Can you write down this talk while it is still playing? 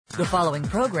The following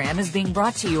program is being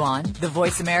brought to you on the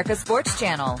Voice America Sports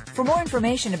Channel. For more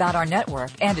information about our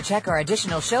network and to check our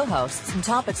additional show hosts and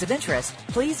topics of interest,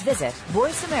 please visit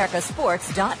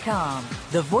voiceamericasports.com.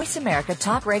 The Voice America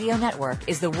Talk Radio Network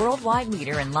is the worldwide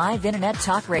leader in live Internet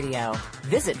talk radio.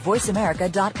 Visit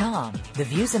voiceamerica.com. The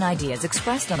views and ideas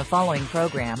expressed on the following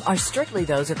program are strictly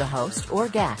those of the host or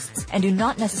guests and do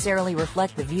not necessarily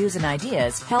reflect the views and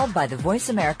ideas held by the Voice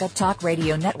America Talk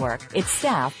Radio Network, its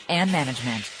staff, and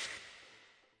management.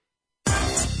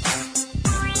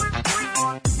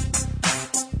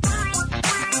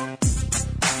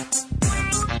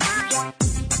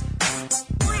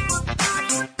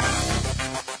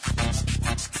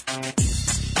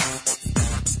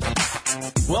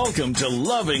 Welcome to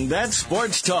Loving That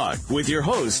Sports Talk with your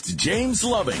host, James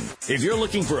Loving. If you're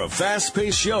looking for a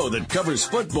fast-paced show that covers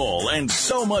football and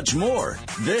so much more,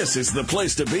 this is the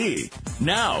place to be.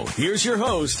 Now, here's your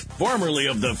host, formerly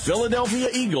of the Philadelphia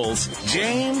Eagles,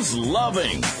 James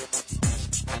Loving.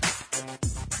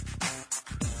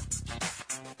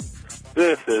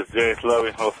 This is James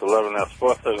Loving, host of Loving That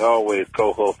Sports Talk, always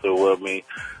co-hosted with me,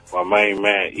 my main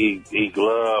man, E.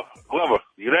 Glove. Glover,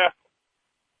 you there?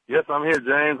 Yes, I'm here,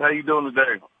 James. How you doing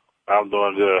today? I'm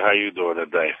doing good. How you doing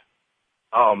today?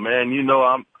 Oh, man, you know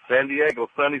I'm San Diego,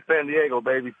 sunny San Diego,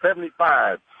 baby,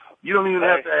 75. You don't even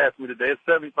have to ask me today. It's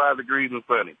 75 degrees and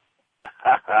sunny.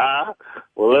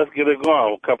 Well, let's get it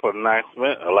going. A couple of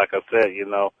announcements. Like I said, you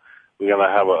know, we're going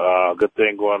to have a good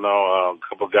thing going on. A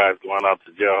couple of guys going out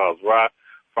to Jailhouse Rock,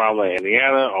 Farmland,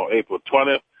 Indiana on April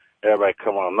 20th. Everybody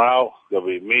come on out. It's going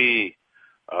to be me.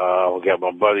 We got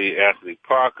my buddy Anthony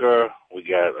Parker. We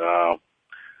got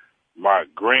Mark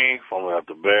Green from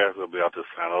the Bears. We'll be out to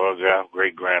San Jose.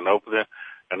 Great grand opening.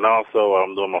 And also,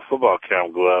 I'm doing my football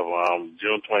camp, Glove,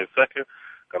 June 22nd.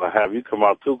 Going to have you come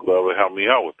out too, Glove, and help me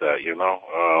out with that, you know.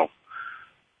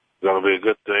 Going to be a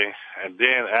good thing. And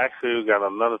then, actually, we got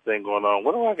another thing going on.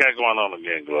 What do I got going on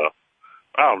again, Glove?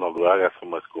 I don't know, Glove. I got so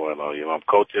much going on. You know, I'm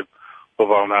coaching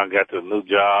football now. Got the new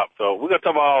job. So we're going to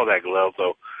talk about all that, Glove.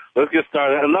 So let's get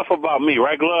started. Enough about me,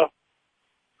 right, Glove?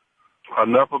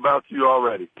 Enough about you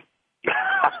already.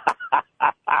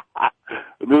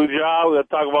 New job. We're going to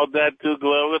talk about that too,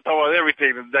 Glove. We're going to talk about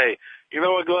everything today. You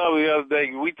know what, Glove? The other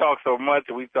day, we talk so much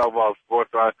and we talk about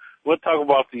sports. We'll talk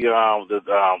about the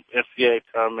NCAA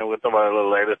tournament. We'll talk about it a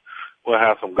little later. We'll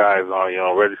have some guys on, you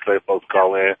know, Reggie Slade folks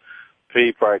call in.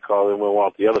 P probably call in. We'll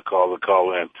want the other callers to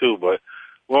call in too, but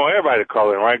we want everybody to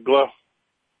call in, right, Glove?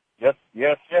 Yes.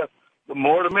 The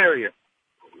more the merrier.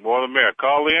 More the merrier.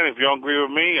 Call in if you don't agree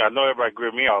with me. I know everybody agree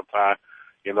with me all the time,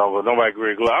 you know, but nobody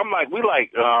agree with Glove. We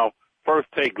like First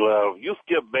Take, Glove. You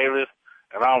Skip Bayless,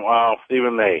 and I'm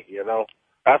Stephen A. You know,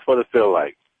 that's what it feels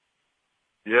like.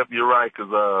 Yep, you're right,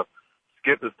 because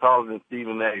Skip is taller than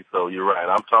Stephen A., so you're right.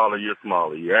 I'm taller, you're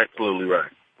smaller. You're absolutely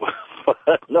right.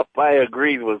 Nobody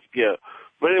agrees with Skip.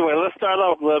 But anyway, let's start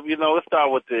off, Glove. You know, let's start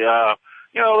with the,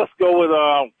 let's go with,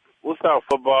 we'll start with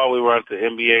football. We run to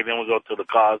NBA, then we'll go to the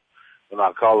cause. And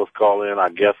our callers call in, our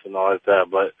guests and all that.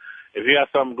 But if you got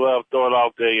something, Glove, throw it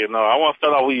out there, you know. I want to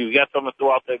start off with you. You got something to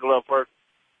throw out there, Glove, first?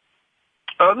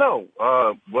 No.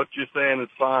 What you're saying is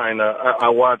fine. I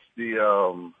watched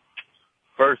the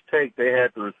First Take. They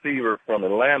had the receiver from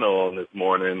Atlanta on this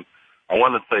morning. I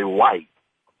want to say White.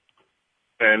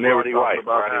 And they were talking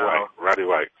about Roddy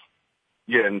White.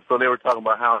 Yeah, and so they were talking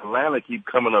about how Atlanta keep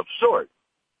coming up short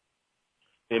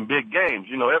in big games.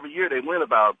 You know, every year they win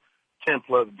about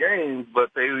 10-plus games, but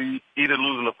they either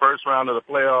lose in the first round of the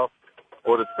playoff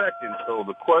or the second. So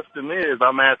the question is,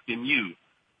 I'm asking you,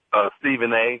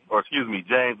 Stephen A., or excuse me,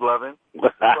 James Loving,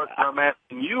 the question I'm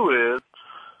asking you is,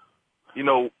 you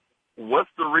know,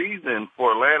 what's the reason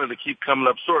for Atlanta to keep coming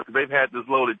up short? Because they've had this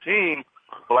loaded team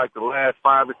for like the last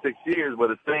 5 or 6 years,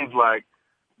 but it seems like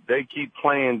they keep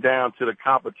playing down to the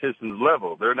competition's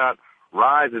level. They're not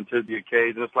rising to the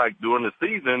occasion. It's like during the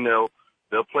season, they'll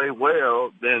play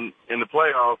well. Then in the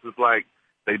playoffs, it's like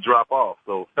they drop off.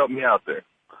 So help me out there.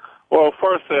 Well,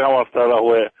 first thing I want to start off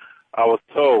with, I was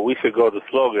told we should go to the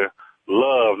slogan,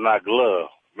 love, not glove.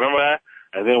 Remember that?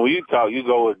 And then when you talk, you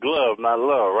go with glove, not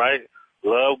love, right?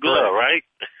 Love, glove, right?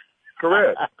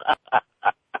 Correct.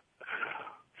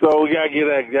 So we got to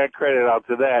get that credit out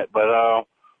to that. But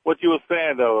what you were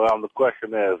saying, though, the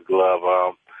question is,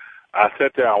 Glove, I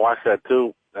sat there and watched that,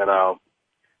 too. And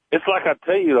it's like I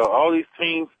tell you, though, all these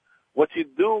teams, what you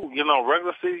do, you know,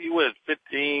 regular season, you win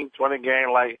 15, 20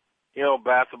 games, like, you know,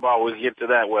 basketball, we'll get to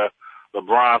that where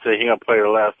LeBron said he going to play the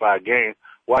last 5 games.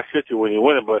 Why should you when you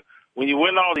win it? But when you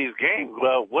win all these games,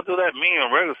 Glove, what does that mean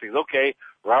in regular season? Okay,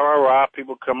 rah,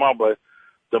 people come out, but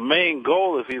the main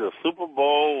goal is either Super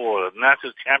Bowl or the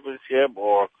national championship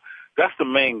or that's the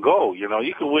main goal. You know,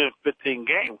 you can win 15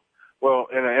 games. Well,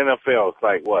 in the NFL, it's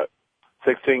like,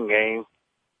 16 games?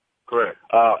 Correct.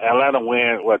 Atlanta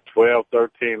wins, 12,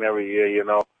 13 every year, you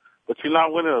know. But you're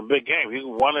not winning a big game. You're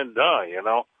one and done, you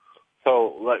know.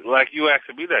 So, like you asked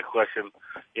me that question,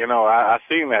 you know, I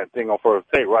seen that thing on First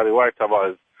Take. Roddy White talk about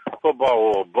his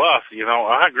football or bust, you know.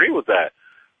 I agree with that.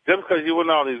 Just because you win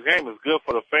all these games is good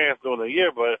for the fans during the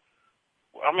year, but,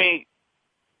 I mean,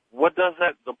 what does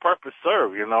the purpose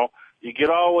serve, you know? You get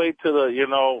all the way to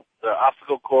the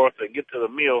obstacle course and get to the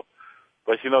meal,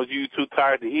 but, you know, you're too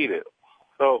tired to eat it.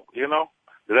 So, you know,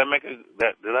 did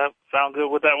that sound good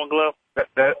with that one, Glove?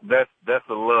 That's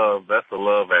a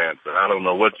love answer. I don't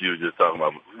know what you were just talking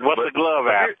about. What's the glove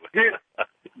answer?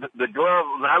 The glove,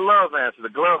 I love answer. The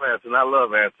glove answer, and I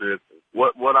love answer is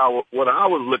what I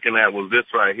was looking at was this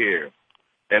right here,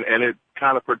 and it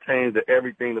kind of pertains to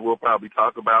everything that we'll probably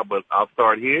talk about. But I'll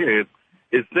start here.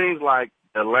 It seems like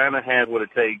Atlanta has what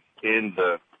it takes in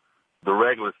the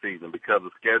regular season because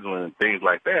of scheduling and things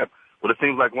like that. But it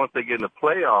seems like once they get in the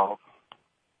playoffs,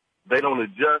 they don't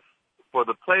adjust for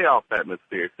the playoff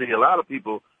atmosphere. See, a lot of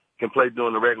people can play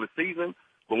during the regular season,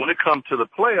 but when it comes to the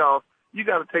playoffs, you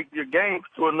got to take your games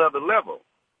to another level.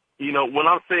 You know, when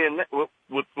I'm saying that,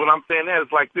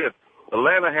 it's like this.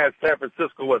 Atlanta had San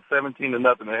Francisco, 17-0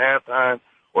 at halftime,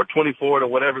 or 24 to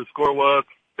whatever the score was.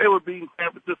 They were beating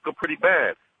San Francisco pretty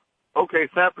bad. Okay,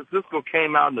 San Francisco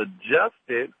came out and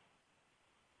adjusted,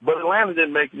 but Atlanta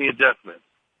didn't make any adjustments.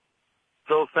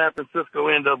 So San Francisco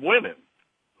ended up winning.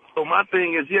 So my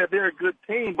thing is, yeah, they're a good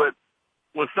team, but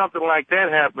when something like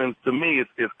that happens, to me,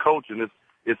 it's coaching.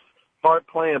 It's hard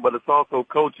playing, but it's also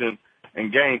coaching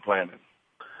and game planning.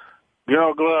 You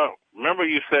know, Glove, remember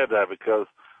you said that because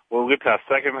when we get to our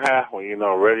second half, when, you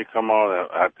know, Reggie come on, and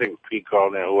I think Pete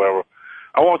called in, whoever,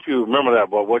 I want you to remember that,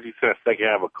 but what you said second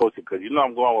half of coaching, because you know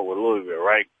I'm going with Louisville,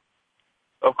 right?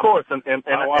 Of course, and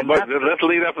let's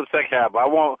lead up to the second half. I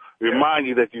want to remind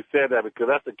you that you said that because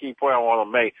that's the key point I want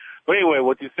to make. But anyway,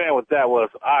 what you're saying with that was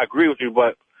I agree with you,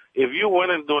 but if you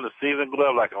winning during the season,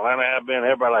 Glove, like Atlanta have been,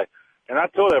 everybody like, and I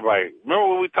told everybody,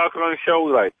 remember when we talked on the show,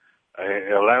 we like,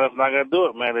 hey, Atlanta's not going to do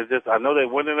it, man. It's just, I know they're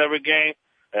winning every game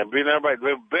and beating everybody.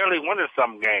 They're barely winning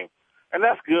some games. And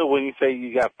that's good when you say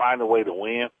you got to find a way to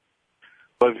win.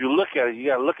 But if you look at it, you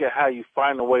got to look at how you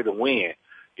find a way to win.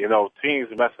 You know, teams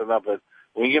messing up. But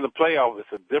when you get in the playoff, it's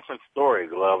a different story,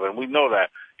 Glove, and we know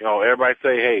that. You know, everybody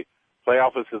say, hey,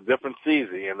 playoff is a different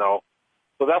season, you know.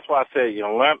 So that's why I say, you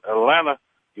know, Atlanta,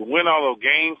 you win all those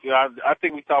games. You know, I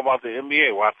think we talked about the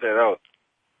NBA where I said,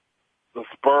 the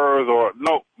Spurs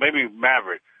maybe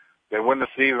Mavericks. They win the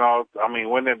season,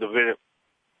 win their division.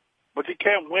 But you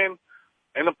can't win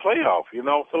in the playoff, you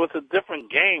know. So it's a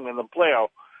different game in the playoff.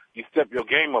 You step your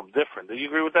game up different. Do you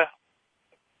agree with that?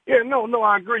 Yeah, no,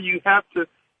 I agree. You have to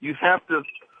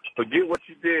forget what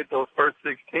you did those first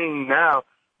 16. Now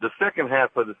the second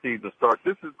half of the season starts.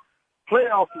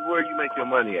 Playoffs is where you make your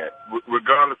money at,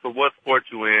 regardless of what sport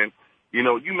you're in. You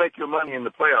know, you make your money in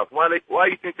the playoffs. Why do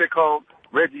you think they called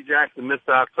Reggie Jackson Mr.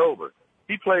 October?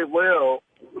 He played well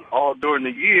all during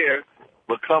the year,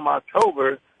 but come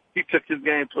October, he took his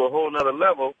game to a whole nother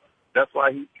level. That's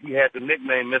why he had the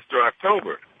nickname Mr.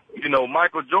 October. You know,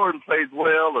 Michael Jordan plays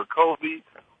well, or Kobe,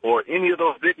 or any of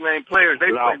those big name players. They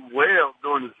play well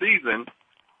during the season.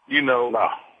 You know,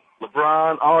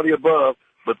 LeBron, all the above.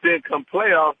 But then come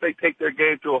playoffs, they take their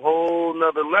game to a whole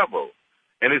nother level.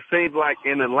 And it seems like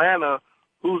in Atlanta,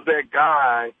 who's that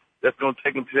guy that's going to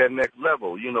take them to that next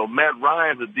level? You know, Matt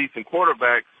Ryan's a decent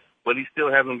quarterback, but he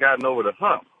still hasn't gotten over the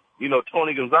hump. You know,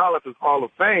 Tony Gonzalez is Hall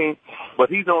of Fame, but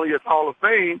he's only as Hall of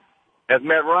Fame as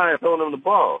Matt Ryan throwing him the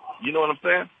ball. You know what I'm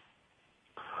saying?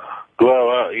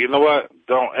 Well, you know what?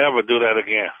 Don't ever do that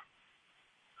again.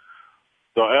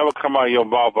 Don't ever come out of your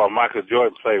mouth about Michael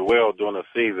Jordan played well during the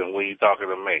season when you're talking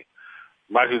to me.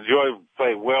 Michael Jordan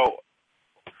played well,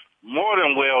 more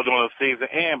than well during the season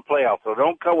and playoffs. So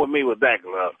don't come with me with that,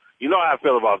 Glove. You know how I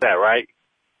feel about that, right?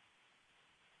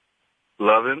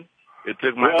 Loving. It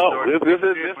took Michael Jordan. This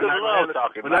is love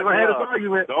talking. We're not going to have this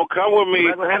argument. Don't come with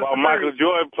me about Michael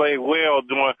Jordan played well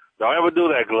during. Don't ever do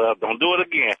that, Glove. Don't do it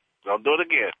again. Don't do it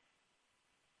again.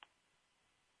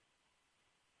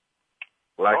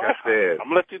 Like I said. I'm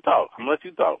going to let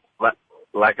you talk.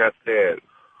 Like I said,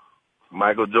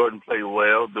 Michael Jordan played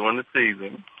well during the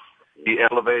season. He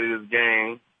elevated his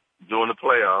game during the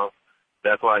playoffs.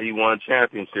 That's why he won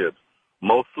championships.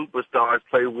 Most superstars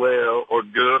play well or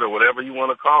good or whatever you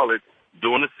want to call it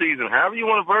during the season. However you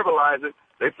want to verbalize it,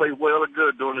 they play well or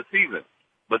good during the season.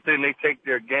 But then they take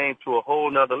their game to a whole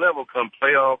nother level come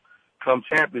playoff, come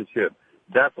championship.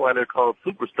 That's why they're called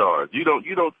superstars. You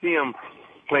don't see them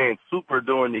playing super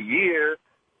during the year,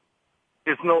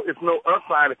 it's no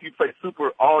upside if you play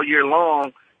super all year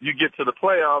long. You get to the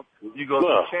playoffs, you go to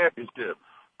the championship.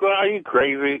 Glove, are you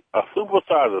crazy? A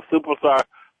superstar is a superstar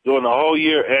during the whole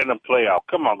year and the playoff.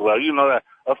 Come on, Glove. You know that.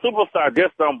 A superstar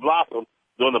just don't blossom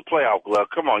during the playoff, Glove.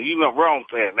 Come on. You know wrong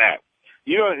saying that.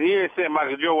 You ain't saying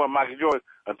Michael Jordan was Michael Jordan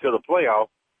until the playoff.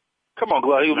 Come on,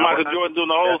 Glove. He was Michael Jordan during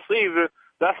the whole season.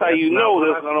 That's how you know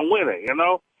they're going to win it, you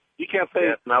know? You can't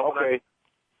say, okay.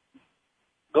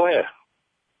 Go ahead.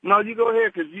 No, you go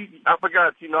ahead, because I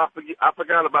forgot, I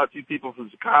forgot about you people from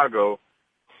Chicago.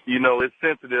 You know, it's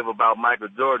sensitive about Michael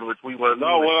Jordan, which we want to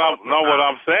know. What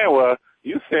I'm saying was,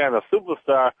 you saying a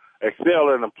superstar excel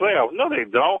in the playoffs. No, they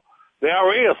don't. They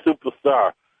already a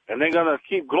superstar, and they're going to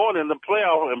keep going in the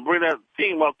playoffs and bring that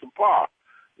team up to par.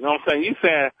 You know what I'm saying? You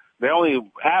saying they only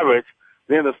average,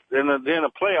 then the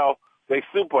playoff, they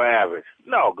super average.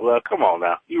 No, Glove, come on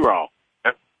now. You wrong.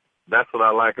 That's what I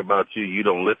like about you. You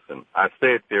don't listen. I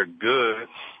said they're good.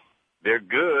 They're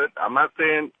good. I'm not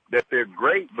saying that they're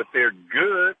great, but they're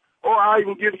good. Or I'll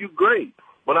even give you great.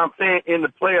 But I'm saying in the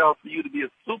playoffs for you to be a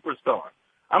superstar.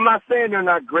 I'm not saying they're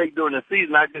not great during the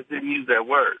season. I just didn't use that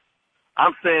word.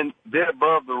 I'm saying they're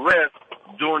above the rest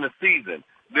during the season.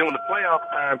 Then when the playoff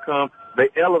time comes, they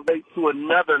elevate to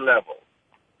another level.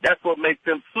 That's what makes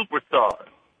them superstars.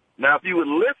 Now, if you would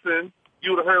listen,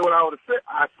 you would have heard what I said.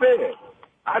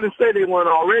 I didn't say they weren't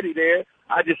already there.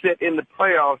 I just said in the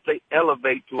playoffs, they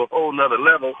elevate to a whole nother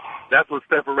level. That's what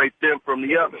separates them from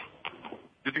the others.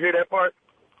 Did you hear that part?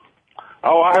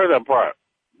 Oh, I heard that part.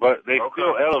 But they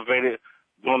still elevated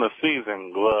during the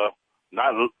season, Glove.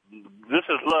 This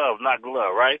is love, not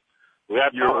Glove, right? We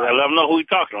have to let them know who we're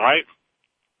talking, right?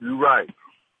 You're right.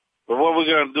 But what we're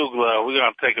going to do, Glove, we're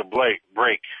going to take a break.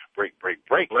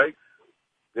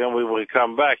 Then when we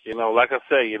come back, like I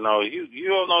say, you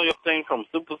don't know your thing from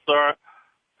superstar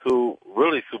to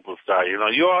really superstar. You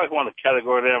always want to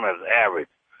categorize them as average.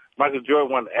 Michael Jordan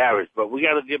wasn't average, but we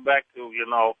got to get back to,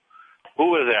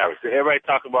 who is average. Everybody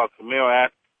talk about Camille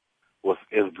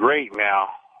is great now,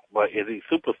 but is he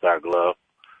superstar, Glove?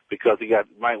 Because he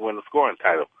might win the scoring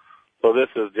title. So this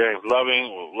is James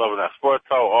Loving, Loving That Sports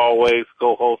Talk, always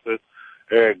co-hosted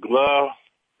Eric Glove.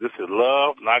 This is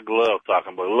Love, not Glove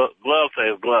talking, but Glove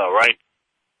says Glove, right?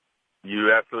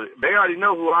 You absolutely. They already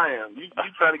know who I am. You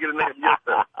trying to get a name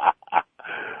yourself.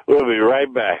 We'll be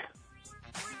right back.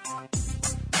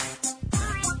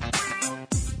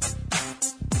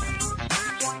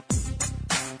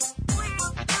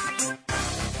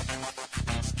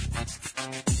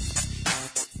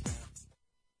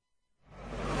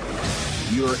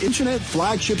 Your internet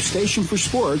flagship station for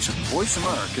sports, Voice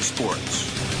America Sports.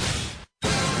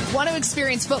 Want to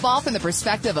experience football from the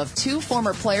perspective of two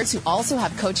former players who also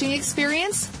have coaching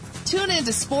experience? Tune in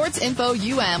to Sports Info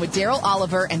UM with Daryl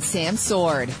Oliver and Sam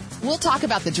Sword. We'll talk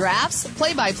about the drafts,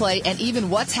 play-by-play, and even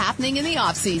what's happening in the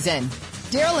offseason.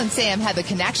 Daryl and Sam have the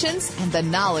connections and the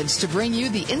knowledge to bring you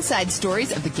the inside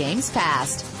stories of the game's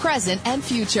past, present, and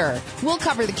future. We'll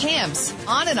cover the camps,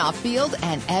 on and off field,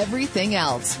 and everything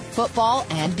else, football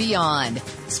and beyond.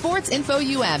 Sports Info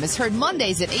UM is heard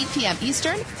Mondays at 8 p.m.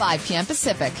 Eastern, 5 p.m.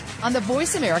 Pacific on the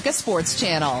Voice America Sports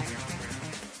Channel.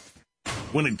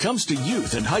 When it comes to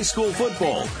youth and high school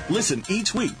football, listen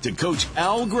each week to Coach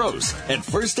Al Gross at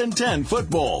First and 10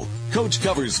 Football. Coach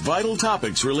covers vital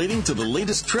topics relating to the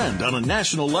latest trend on a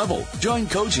national level. Join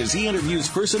Coach as he interviews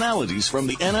personalities from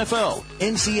the NFL,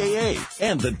 NCAA,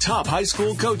 and the top high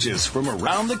school coaches from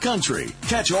around the country.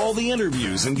 Catch all the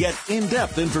interviews and get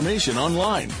in-depth information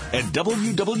online at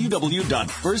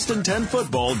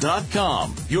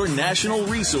www.firstand10football.com. Your national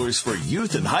resource for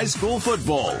youth and high school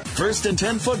football. First and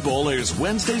 10 Football airs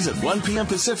Wednesdays at 1 p.m.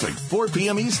 Pacific, 4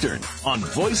 p.m. Eastern on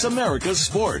Voice America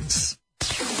Sports.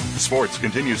 Sports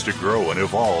continues to grow and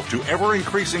evolve to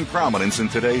ever-increasing prominence in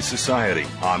today's society.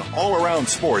 On All Around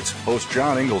Sports, host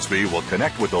John Inglesby will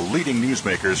connect with the leading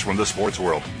newsmakers from the sports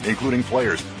world, including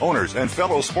players, owners, and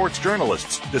fellow sports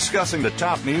journalists, discussing the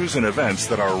top news and events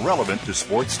that are relevant to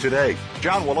sports today.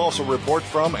 John will also report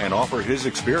from and offer his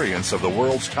experience of the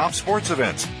world's top sports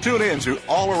events. Tune in to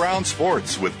All Around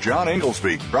Sports with John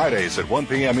Inglesby, Fridays at 1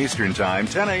 p.m. Eastern Time,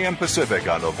 10 a.m. Pacific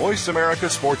on the Voice America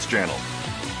Sports Channel.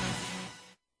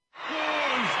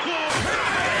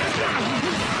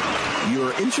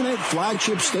 Your internet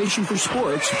flagship station for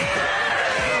sports.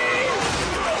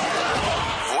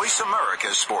 Voice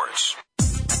America Sports.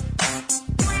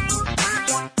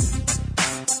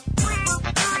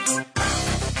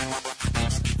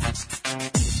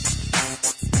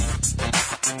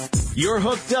 You're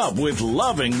hooked up with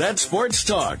Loving That Sports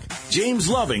Talk. James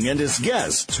Loving and his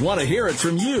guests want to hear it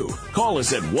from you. Call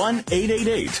us at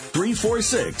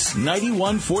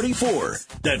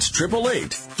 1-888-346-9144. That's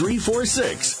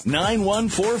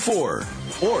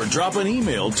 888-346-9144. Or drop an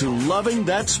email to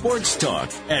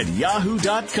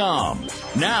lovingthatsportstalk@yahoo.com.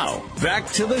 Now, back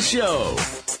to the show.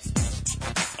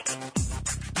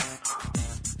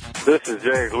 This is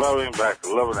James Loving, back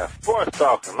to Loving That Sports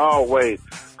Talk, and always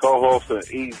co-host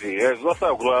of Easy. What's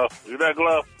up, Glove? You there,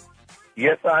 Glove?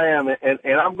 Yes, I am, and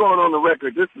I'm going on the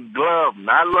record. This is Glove,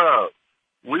 not Love.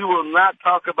 We will not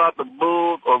talk about the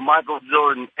Bulls or Michael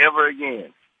Jordan ever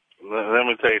again. Let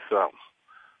me tell you something.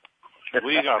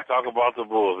 We're going to talk about the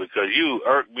Bulls because you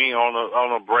irked me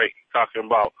on a break talking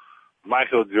about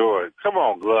Michael Jordan. Come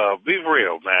on, Glove. Be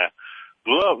real, man.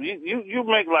 Glove, you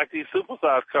make like these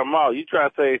superstars come out. You try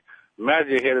to say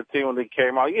Magic had a team when they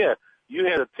came out. Yeah, you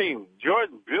had a team.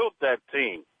 Jordan built that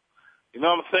team. You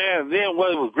know what I'm saying? And then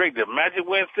what was great? Did Magic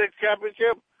win 6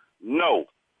 championships? No.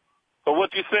 So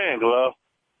what you saying, Glove?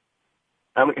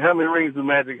 How many rings does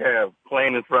Magic have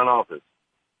playing in front office?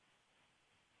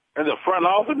 In the front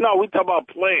office? No, we talk about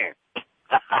playing.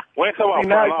 We ain't talking about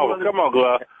front office. Come on,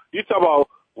 Glove.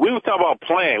 We were talking about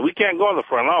playing. We can't go in the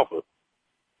front office.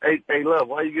 Hey, Love,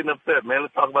 why are you getting upset, man?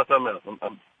 Let's talk about something else.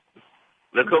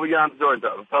 Let's go beyond the Jordan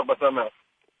talk. Let's talk about something else.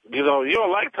 You know, you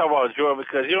don't like to talk about Jordan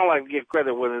because you don't like to give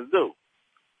credit when it's due.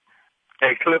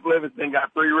 Hey, Cliff Livingston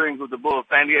got 3 rings with the Bulls.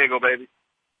 San Diego, baby.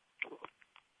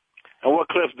 And what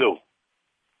Cliff do?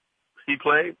 He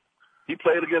played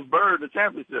against Bird in the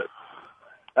championship.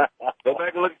 Go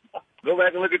back and look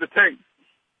at the tape.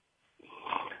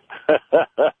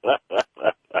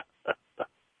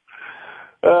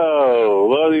 Oh,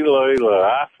 Lordy.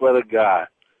 I swear to God.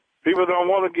 People don't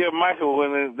want to give Michael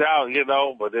when it's down, you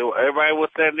know, but everybody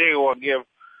with San Diego want to give,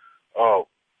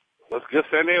 let's get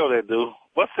San Diego that do.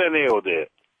 What San Diego did?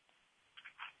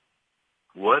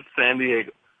 What San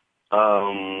Diego?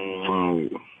 Well,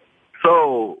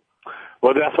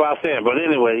 that's what I'm saying. But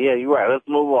anyway, yeah, you're right. Let's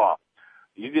move on.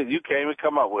 You can't even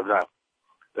come up with that.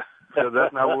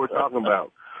 That's not what we're talking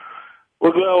about.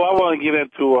 Well, Glenn, I want to get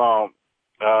into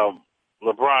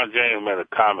LeBron James made a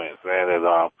comment saying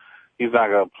that he's not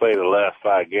going to play the last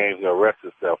 5 games. He's going to rest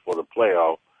himself for the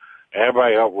playoff.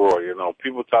 Everybody uproar, you know.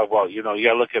 People talk about, you know, you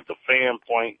got to look at the fan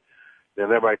point. Then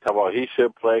everybody talk about he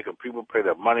should play because people pay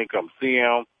their money come see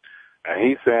him. And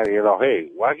he's saying, you know, hey,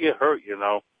 why get hurt, you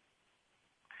know?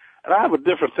 And I have a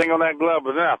different thing on that, Glove,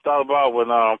 but then I thought about when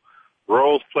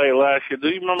Rose played last year. Do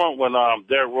you remember when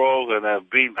Derrick Rose and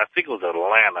beat, I think it was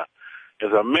Atlanta.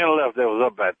 There's a minute left that was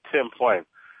up at 10 points.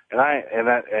 And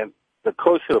the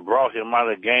coach should have brought him out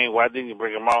of the game. Why didn't you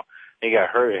bring him out? He got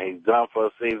hurt and he's done for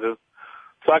the season.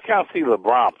 So I can't see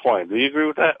LeBron point. Do you agree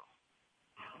with that?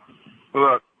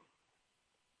 Look,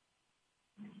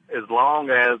 as long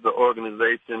as the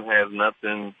organization has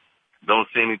nothing, don't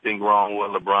see anything wrong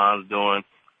with what LeBron's doing.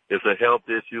 It's a health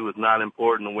issue. It's not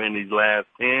important to win these last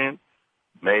 10,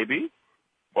 maybe.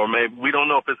 Or maybe we don't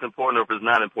know if it's important or if it's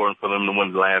not important for them to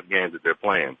win the last games that they're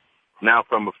playing. Now,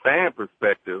 from a fan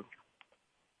perspective,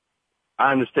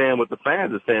 I understand what the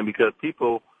fans are saying because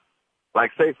people,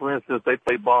 like say, for instance, they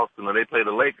play Boston or they play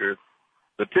the Lakers,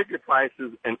 the ticket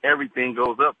prices and everything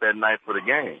goes up that night for the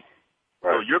game.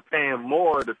 Right. So you're paying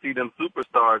more to see them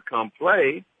superstars come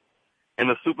play, and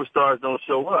the superstars don't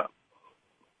show up.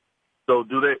 So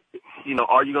do they, you know,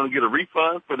 are you going to get a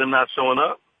refund for them not showing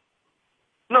up?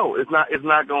 No, it's not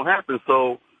going to happen.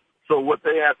 So what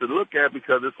they have to look at,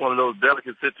 because it's one of those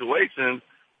delicate situations,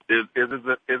 is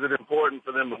it important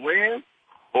for them to win,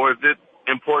 or is it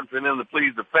important for them to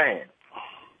please the fans?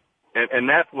 And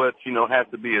that's what, you know, has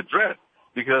to be addressed,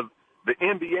 because the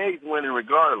NBA's winning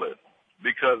regardless,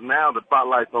 because now the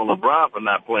spotlight's on LeBron for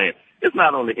not playing. It's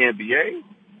not on the NBA.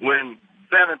 When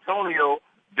San Antonio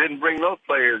didn't bring those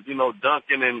players, you know,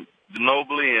 Duncan and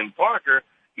Ginobili and Parker,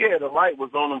 yeah, the light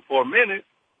was on them for a minute,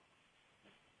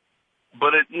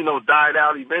 but it, you know, died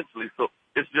out eventually. So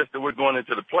it's just that we're going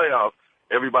into the playoffs.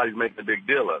 Everybody's making a big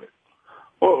deal of it.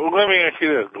 Well, let me ask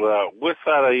you this, which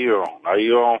side are you on? Are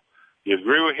you on, you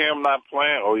agree with him not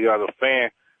playing, or you are the fan?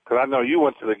 Because I know you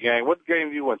went to the game. What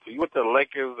game you went to? You went to the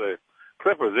Lakers or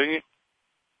Clippers, didn't you?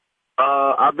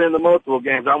 I've been to multiple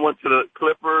games. I went to the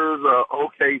Clippers,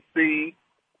 OKC.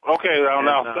 Okay,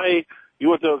 now say you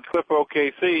went to the Clipper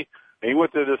OKC, and you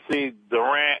went to see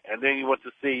Durant, and then you went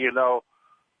to see, you know,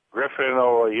 Griffin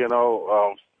or, you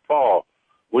know, Paul.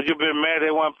 Would you have been mad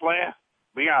they weren't playing?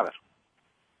 Be honest.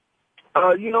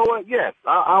 You know what? Yes,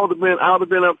 I would have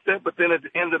been upset. But then at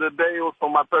the end of the day, it was for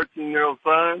my 13-year-old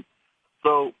son.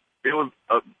 So it was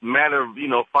a matter of, you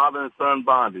know, father and son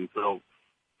bonding. So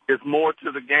it's more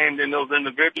to the game than those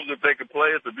individuals. If they can play,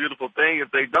 it's a beautiful thing.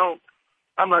 If they don't,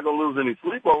 I'm not going to lose any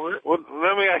sleep over it. Well,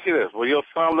 let me ask you this. Was your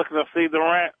son looking to see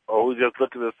Durant, or was he just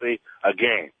looking to see a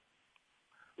game?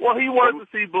 Well, he wanted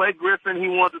to see Blake Griffin. He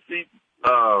wanted to see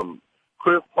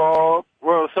Chris Paul.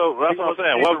 Well, so that's what I'm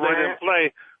saying. What if they didn't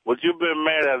play? Would you have been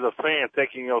mad as a fan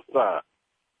taking your son?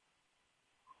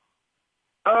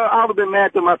 I would have been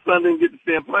mad that my son didn't get to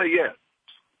see him play, yes.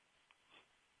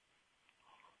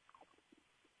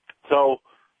 So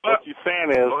what you're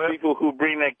saying is people who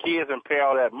bring their kids and pay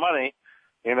all that money,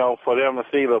 you know, for them to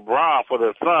see LeBron for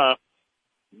their son,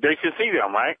 they should see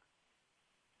them, right?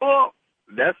 Well,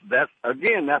 that's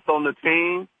on the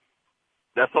team,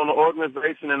 that's on the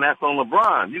organization, and that's on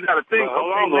LeBron. You got to think,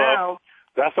 now.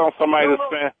 That's on somebody to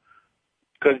spend,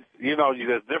 because, you know,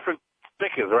 there's different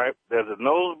tickets, right? There's a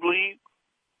nosebleed,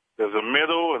 there's a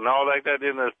middle, and all like that,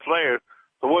 then there's players.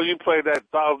 So what you pay that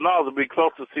 $1,000 to be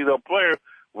close to see the player,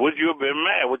 would you have been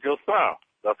mad with your son?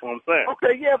 That's what I'm saying.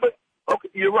 Okay, yeah, but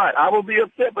you're right. I will be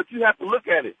upset, but you have to look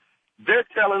at it. They're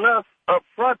telling us up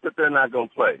front that they're not going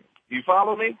to play. You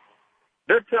follow me?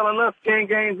 They're telling us 10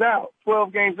 games out,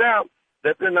 12 games out,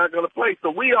 that they're not going to play.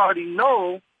 So we already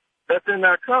know that they're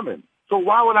not coming. So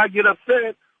why would I get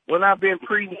upset when I've been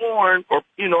pre-warned or,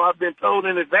 you know, I've been told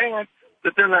in advance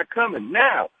that they're not coming?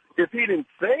 Now, if he didn't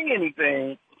say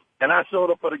anything and I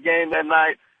showed up for the game that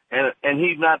night and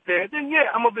he's not there, then, yeah,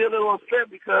 I'm going to be a little upset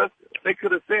because they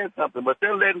could have said something. But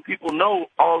they're letting people know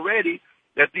already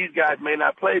that these guys may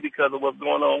not play because of what's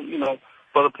going on, you know,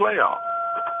 for the playoffs.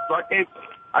 So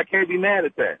I can't be mad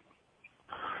at that.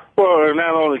 Well, it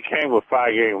not only came with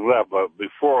 5 games left, but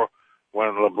before when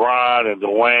LeBron and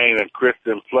Dwayne and Chris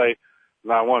didn't play,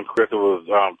 not one Chris, it was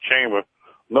Chambers,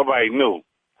 nobody knew.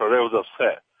 So they was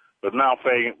upset. But now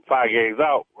 5 games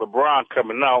out, LeBron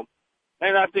coming out,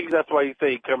 and I think that's why you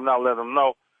say he coming out, let them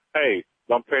know, hey,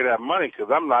 don't pay that money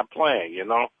because I'm not playing, you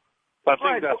know. So I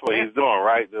think that's what he's doing,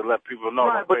 right, to let people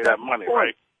know don't pay that money,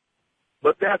 right?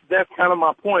 But that's kind of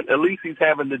my point. At least he's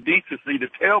having the decency to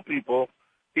tell people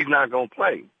he's not going to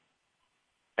play,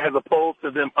 as opposed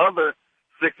to them other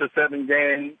 6 or 7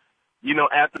 games, you know,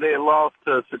 after they had lost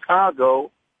to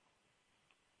Chicago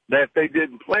that they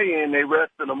didn't play in, they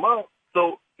rested them up.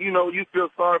 So, you know, you feel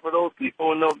sorry for those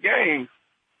people in those games.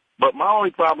 But my only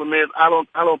problem is I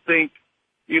don't think,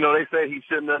 you know, they say he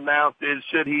shouldn't have announced it.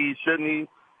 Should he? Shouldn't he?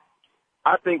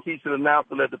 I think he should announce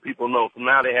to let the people know. So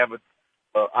now they have an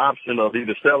option of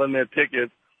either selling their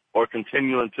tickets or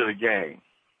continuing to the game.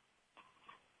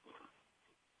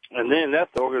 And then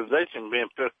that's the organization being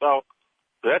pissed off.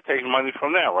 So that takes money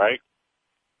from there, right?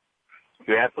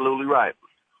 You're absolutely right.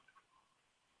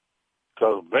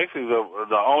 Because basically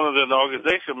the owners and the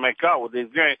organization make out with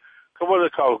these games. What do they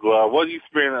call it, Glove? What do you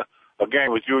spend a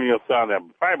game with you and your son at?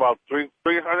 Probably about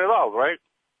 $300, right?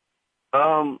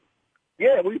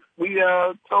 Yeah, we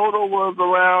total was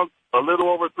around a little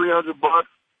over $300,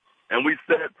 and we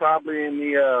sat probably in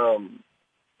the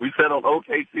we sat on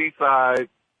OKC side,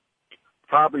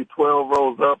 probably 12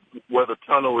 rows up where the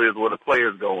tunnel is, where the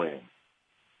players go in.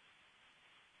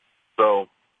 So,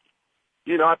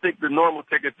 you know, I think the normal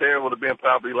ticket there would have been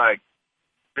probably like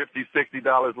 $50,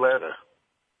 $60 less,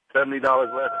 $70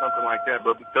 less, something like that.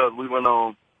 But because we went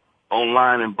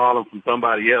online and bought them from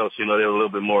somebody else, you know, they were a little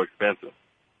bit more expensive.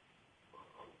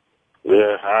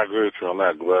 Yeah, I agree with you on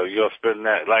that, Glove. You're spending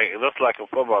that, like, it looks like a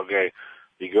football game.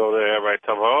 You go there, everybody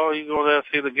tell me, oh, you go there and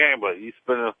see the game, but you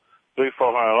spending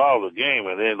 $300-$400 a game,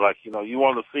 and then, like, you know, you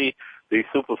want to see these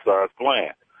superstars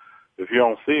playing. If you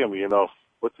don't see them, you know,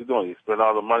 what you doing? You spend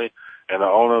all the money, and the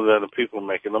owners are the people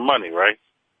making the money, right?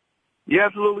 You're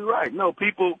absolutely right. No,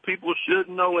 people should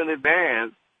know in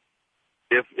advance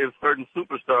if certain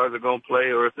superstars are going to play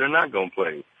or if they're not going to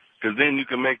play. Because then you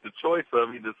can make the choice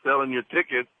of either selling your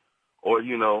tickets or,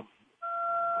 you know,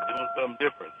 doing something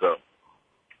different. So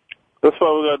that's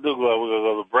what we're going to do, Glove. We're going to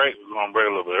go to break. We're going to break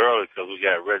a little bit early because we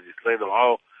got Reggie Slater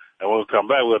home. And when we come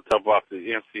back, we'll talk about the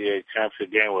NCAA championship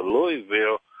game with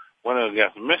Louisville, winning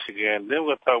against Michigan. Then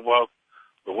we'll talk about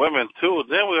the women, too.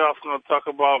 Then we're also going to talk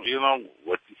about, you know,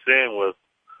 what you're saying was,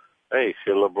 hey,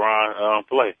 should LeBron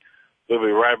play? We'll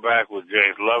be right back with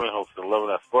James Loving, hosting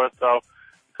Loving at Sports Talk,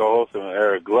 co-hosting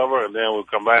Eric Glover, and then we'll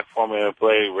come back for me and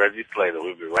play Reggie Slater.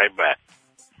 We'll be right back.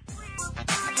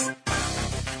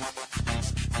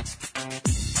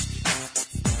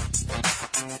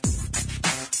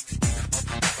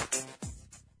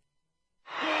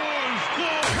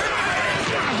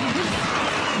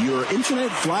 Your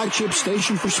internet flagship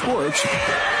station for sports.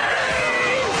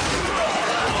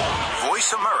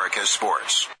 Voice America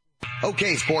Sports.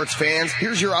 Okay, sports fans,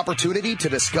 here's your opportunity to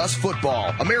discuss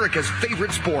football, America's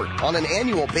favorite sport. On an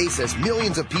annual basis,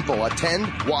 millions of people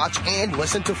attend, watch, and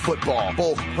listen to football,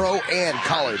 both pro and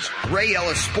college. Ray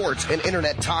Ellis Sports, an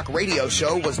internet talk radio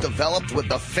show, was developed with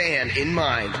the fan in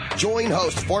mind. Join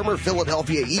host former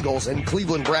Philadelphia Eagles and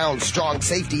Cleveland Browns strong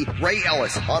safety Ray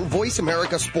Ellis on Voice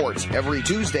America Sports every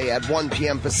Tuesday at 1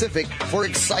 p.m. Pacific for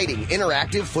exciting,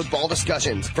 interactive football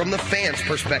discussions from the fans'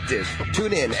 perspective.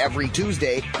 Tune in every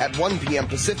Tuesday at 1 p.m.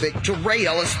 Pacific to Ray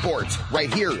Ellis Sports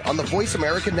right here on the Voice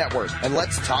America Network, and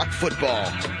let's talk football.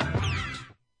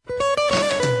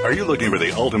 Are you looking for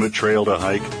the ultimate trail to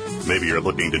hike? Maybe you're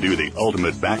looking to do the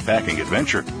ultimate backpacking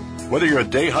adventure. Whether you're a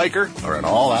day hiker or an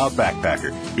all-out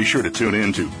backpacker, be sure to tune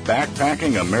in to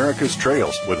Backpacking America's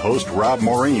Trails with host Rob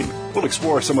Maureen. We'll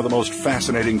explore some of the most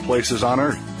fascinating places on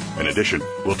Earth. In addition,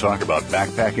 we'll talk about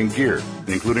backpacking gear,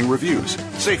 including reviews,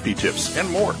 safety tips, and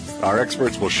more. Our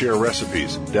experts will share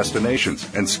recipes,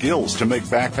 destinations, and skills to make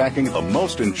backpacking the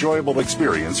most enjoyable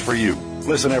experience for you.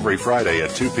 Listen every Friday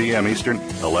at 2 p.m. Eastern,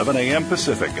 11 a.m.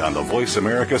 Pacific on the Voice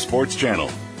America Sports Channel.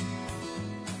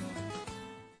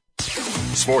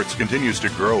 Sports continues to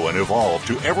grow and evolve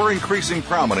to ever-increasing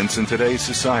prominence in today's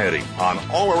society. On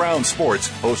All Around Sports,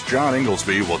 host John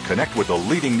Inglesby will connect with the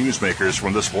leading newsmakers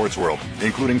from the sports world,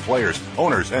 including players,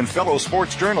 owners, and fellow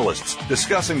sports journalists,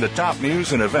 discussing the top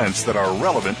news and events that are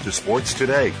relevant to sports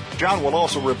today. John will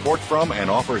also report from and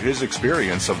offer his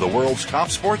experience of the world's top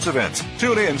sports events.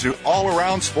 Tune in to All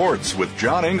Around Sports with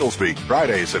John Inglesby,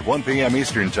 Fridays at 1 p.m.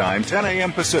 Eastern Time, 10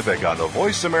 a.m. Pacific on the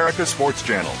Voice America Sports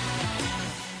Channel.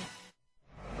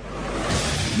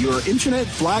 Your internet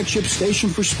flagship station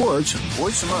for sports,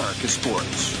 Voice America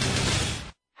Sports.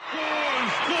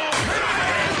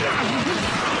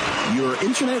 Your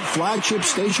internet flagship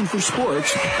station for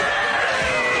sports,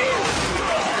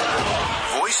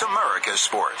 Voice America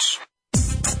Sports.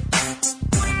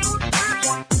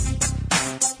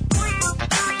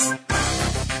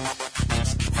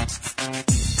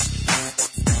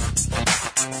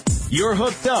 You're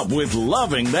hooked up with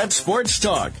Loving That Sports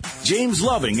Talk. James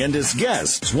Loving and his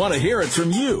guests want to hear it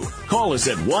from you. Call us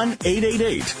at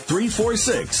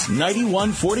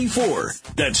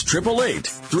 1-888-346-9144. That's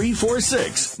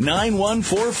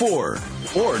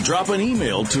 888-346-9144. Or drop an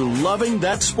email to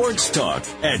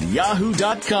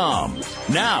lovingthatsportstalk@yahoo.com.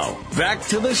 Now, back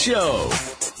to the show.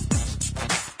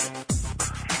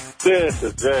 This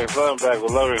is James Loving back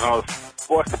with Loving House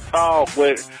Sports Talk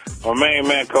with my main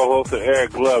man, co-host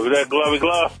Eric Glove. Is that Glovey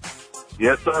Glove?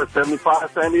 Yes, sir.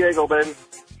 75 San Diego, baby.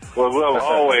 Well, Glove,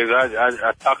 always,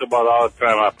 I talk about it all the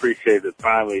time. I appreciate the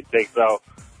time he takes out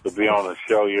to be on the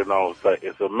show. You know,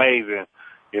 it's amazing.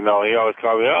 You know, he always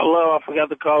calls me, oh, Love, I forgot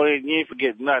to call in. You ain't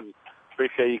forget nothing.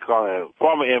 Appreciate you calling in.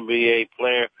 Former NBA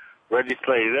player, Reggie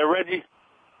Slade. Is that Reggie?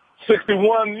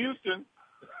 61 Houston.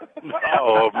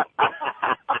 Oh.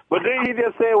 But then you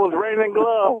just said it was Raymond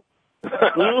Glove.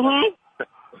 Mm-hmm.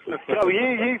 So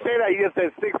you say that, you just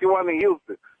said 61 in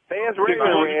Houston. Say it's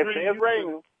Raymond, Red. Say it's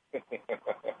Raymond.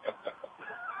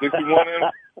 61 in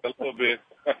a little bit.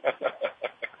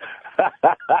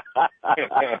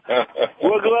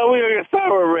 Well, Glove, we're going to start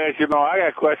with Red. You know, I got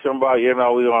a question about, you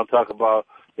know, we want to talk about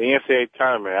the NCAA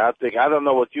tournament. I don't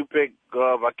know what you picked,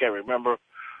 Glove. I can't remember.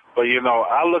 But, you know,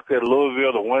 I looked at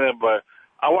Louisville to win it, but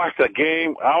I watched the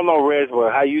game. I don't know, Reg,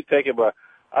 how you take it, but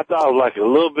I thought it was like a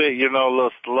little bit, you know, a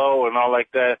little slow and all like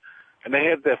that. And they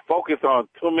had that focus on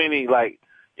too many, like,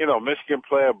 you know, Michigan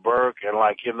player Burke and,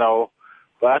 like, you know,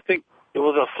 but I think it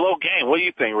was a slow game. What do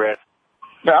you think, Reg?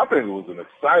 Man, I think it was an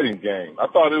exciting game. I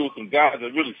thought it was some guys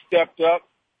that really stepped up,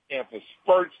 and for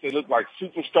spurts, they looked like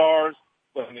superstars.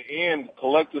 But in the end,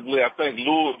 collectively, I think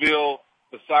Louisville,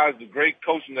 besides the great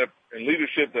coaching and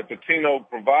leadership that Pitino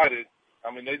provided,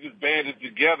 I mean, they just banded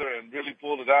together and really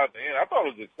pulled it out at the end. I thought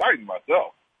it was exciting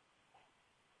myself.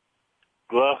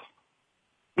 Glove?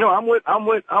 No, I'm with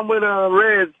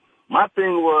Reg. My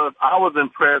thing was I was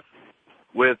impressed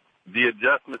with the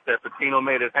adjustments that Pitino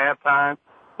made at halftime.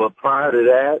 But prior to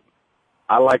that,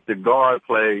 I like the guard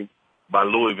play by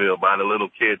Louisville, by the little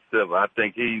kid Silva. I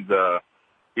think he's going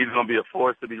to be a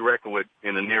force to be reckoned with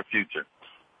in the near future.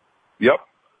 Yep.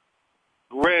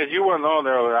 Reg, you weren't on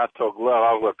earlier. I told Glove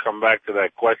I was going to come back to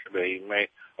that question that he made,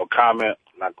 or comment,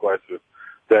 not question,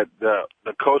 that the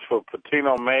coach for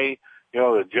Pitino made, you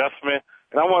know, the adjustment.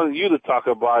 And I wanted you to talk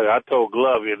about it. I told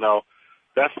Glove, you know,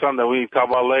 that's something that we can talk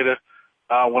about later.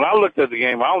 When I looked at the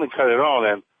game, I only cut it on,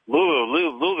 and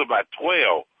Louisville losing by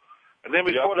 12. And then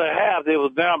before the half, they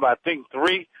was down by, I think,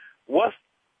 3. What's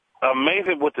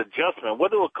amazing with the adjustment?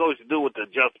 What do a coach do with the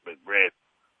adjustment, Brad?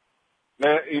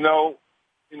 Man, you know,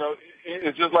 you know,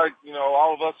 it's just like, you know,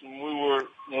 all of us when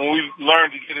we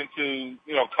learned to get into,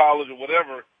 you know, college or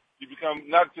whatever, you become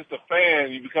not just a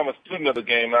fan, you become a student of the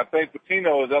game. And I think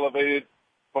Pitino is elevated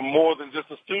from more than just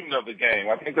a student of the game.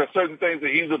 I think there's certain things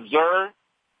that he's observed,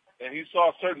 and he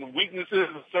saw certain weaknesses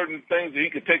and certain things that he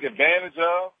could take advantage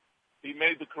of. He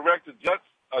made the correct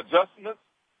adjustments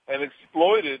and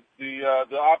exploited the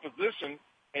opposition,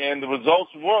 and the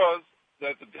results was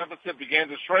that the deficit began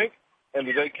to shrink, and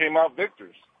they came out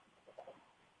victors.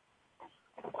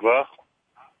 Well,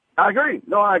 I agree.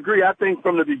 No, I agree. I think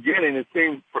from the beginning, it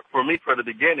seemed for me from the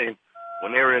beginning,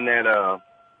 when they were in that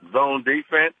zone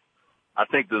defense, I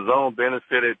think the zone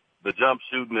benefited the jump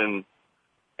shooting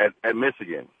at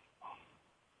Michigan.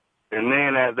 And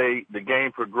then as the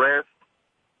game progressed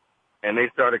and they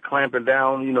started clamping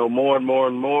down, you know, more and more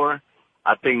and more,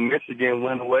 I think Michigan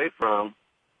went away from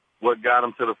what got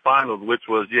them to the finals, which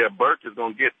was, Burke is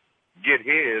going to get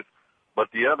his, but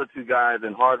the other two guys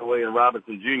in Hardaway and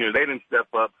Robinson Jr., they didn't step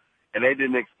up and they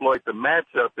didn't exploit the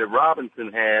matchup that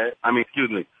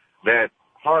that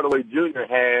Hardaway Jr.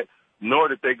 had, nor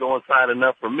did they go inside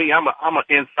enough for me. I'm an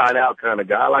inside out kind of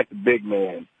guy. I like the big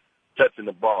man touching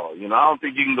the ball. You know, I don't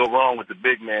think you can go wrong with the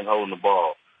big man holding the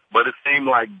ball. But it seemed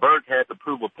like Burke had to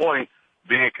prove a point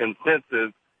being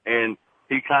consensus, and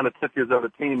he kind of took his other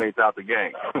teammates out the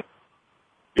game.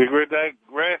 You agree with that,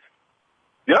 Grant?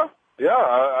 Yeah.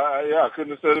 I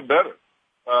couldn't have said it better.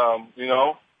 You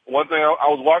know, one thing, I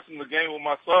was watching the game with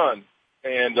my son,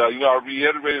 and, you know, I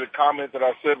reiterated a comment that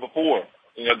I said before.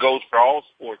 You know, it goes for all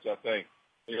sports, I think.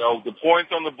 You know, the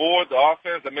points on the board, the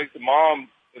offense, that makes the mom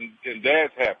and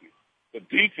dads happy. The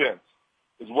defense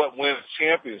is what wins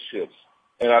championships.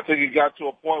 And I think it got to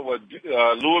a point where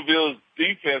Louisville's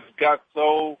defense got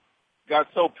so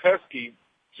pesky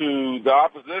to the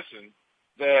opposition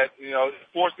that, you know, it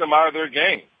forced them out of their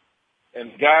game.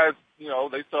 And guys, you know,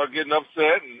 they start getting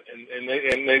upset and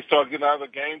they start getting out of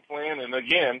the game plan. And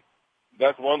again,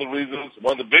 that's one of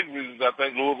the big reasons I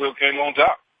think Louisville came on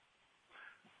top.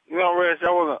 You know, Rich,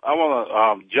 I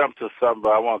want to jump to something,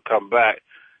 but I want to come back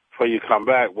before you come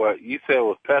back. What you said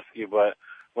was pesky, but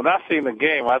when I seen the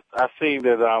game, I seen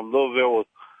that Louisville was,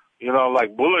 you know,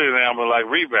 like bullying them and like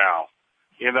rebound.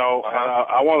 You know,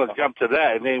 I want to jump to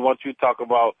that, and then once you talk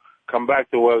about, come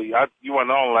back to where you went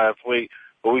on last week,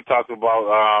 but we talked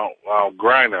about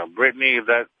Griner. Brittany, is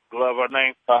that glove her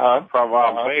name? From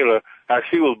Baylor. How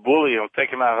she was bullying,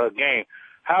 taking out her game.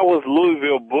 How was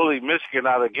Louisville bullied Michigan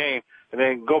out of the game? And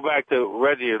then go back to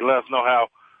Reggie and let us know how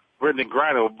Brittany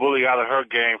Griner was bullied out of her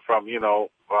game from, you know,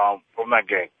 from that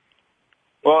game.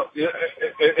 Well,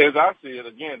 as I see it,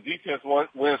 again, defense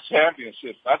wins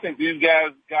championships. I think these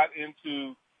guys got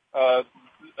into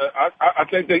I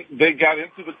think they got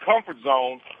into the comfort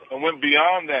zone and went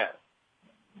beyond that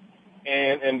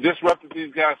and disrupted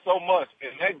these guys so much.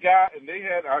 And that guy, and they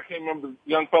had, I can't remember the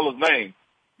young fella's name,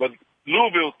 but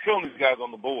Louisville was killing these guys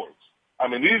on the boards. I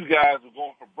mean, these guys were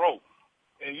going for broke.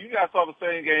 And you guys saw the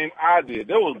same game I did.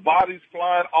 There was bodies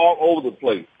flying all over the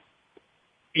place.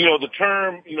 You know, the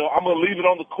term, you know, I'm going to leave it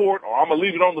on the court or I'm going to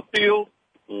leave it on the field.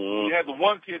 Mm-hmm. You had the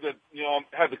one kid that, you know,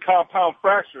 had the compound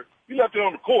fracture. He left it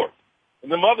on the court.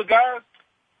 And them other guys,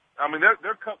 I mean,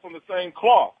 they're cut from the same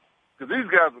cloth. Because these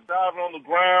guys were diving on the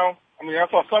ground. I mean, I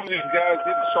saw some of these guys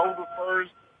hitting the shoulder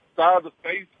first, side of the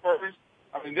face first.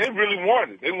 I mean, they really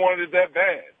wanted it. They wanted it that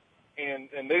bad. And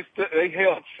they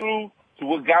held true to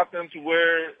what got them to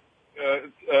where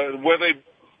they,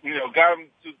 you know, got them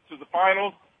to the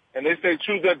finals, and they stayed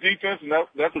true to their defense, and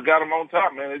that's what got them on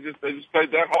top, man. They just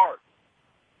played that hard.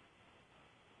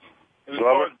 And as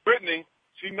far as Brittany,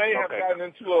 she may have gotten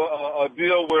into a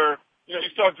deal where, you know, you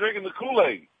start drinking the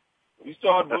Kool-Aid, you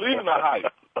start believing the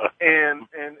hype, and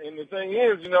the thing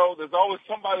is, you know, there's always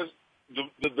somebody.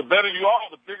 The better you are,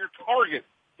 the bigger target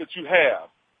that you have,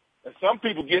 and some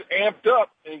people get amped up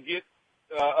and get.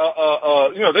 You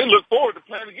know, they look forward to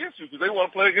playing against you because they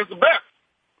want to play against the best.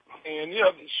 And, you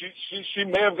know, she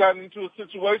may have gotten into a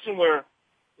situation where,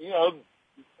 you know,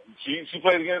 she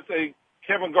played against a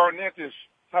Kevin Garnett-ish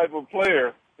type of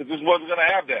player that just wasn't going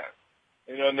to have that.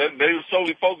 You know, and they were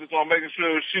solely focused on making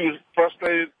sure she was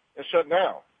frustrated and shut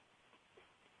down.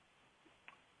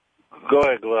 Go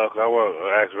ahead, Glove. I want to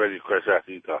ask Reggie a question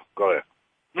after you talk. Go ahead.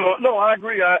 No, I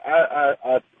agree.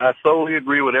 I solely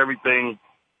agree with everything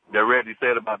that Reggie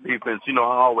said about defense. You know,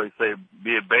 I always say,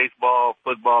 be it baseball,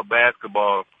 football,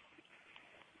 basketball,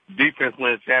 defense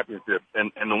wins championships.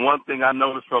 And the one thing I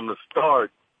noticed from the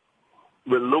start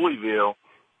with Louisville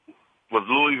was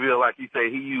like you say,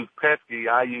 he used pesky,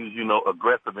 I use, you know,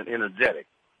 aggressive and energetic.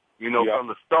 You know, From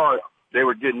the start, they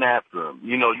were getting after him.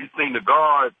 You know, you seen the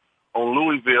guards on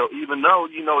Louisville, even though,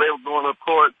 you know, they were going up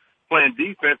court playing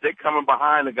defense, they coming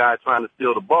behind the guy trying to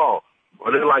steal the ball.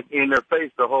 Or they're like in their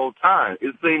face the whole time.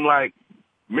 It seemed like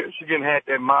Michigan had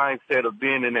that mindset of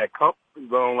being in that comfort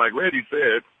zone, like Reggie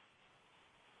said,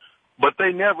 but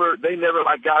they never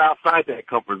like got outside that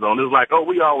comfort zone. It was like, oh,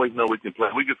 we always know we can play.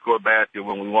 We can score a basket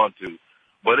when we want to.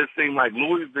 But it seemed like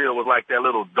Louisville was like that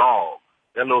little dog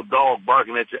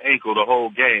barking at your ankle the whole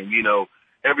game. You know,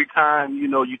 every time, you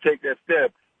know, you take that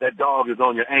step, that dog is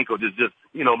on your ankle, just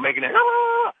you know, making that,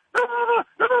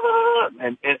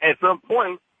 and at some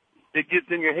point, it gets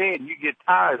in your head and you get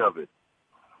tired of it.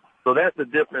 So that's the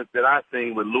difference that I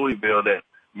seen with Louisville that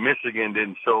Michigan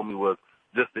didn't show me, was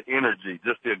just the energy,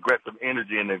 just the aggressive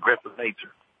energy and the aggressive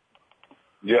nature.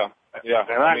 Yeah.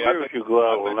 And I agree with you,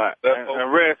 Glove, on that.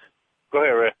 And Reg, go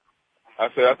ahead, Reg.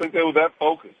 I think they were that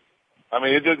focused. I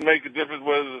mean, it didn't make a difference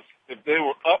whether if they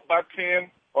were up by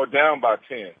 10 or down by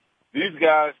 10. These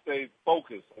guys stayed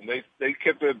focused, and they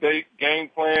kept their game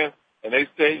plan, and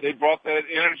they brought that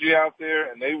energy out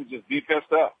there, and they would just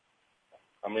defensed up.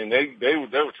 I mean, they were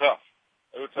tough.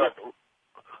 They were tough.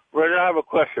 Reg, I have a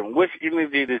question. Which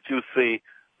energy did you see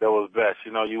that was best?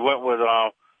 You know, you went with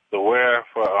the Ware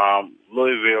for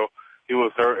Louisville. He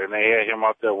was hurt, and they had him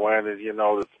out there wearing it, you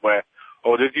know, the sweat.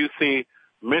 Or did you see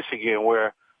Michigan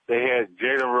where they had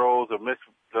Jalen Rose or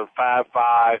the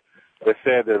 5'5", that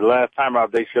said that last time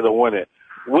out they should have won it?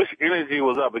 Which energy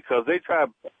was up? Because they tried,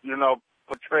 you know,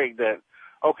 portray that,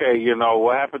 okay, you know,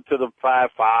 what happened to the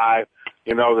 5'5",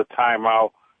 you know, the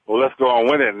timeout. Well, let's go and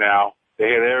win it now. They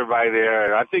had everybody there,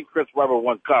 and I think Chris Webber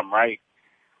wouldn't come, right?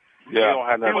 Yeah. He don't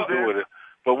have nothing to do with it.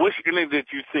 But which energy did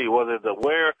you see? Was it the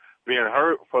Ware being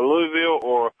hurt for Louisville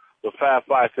or the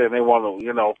 5'5" saying they want to,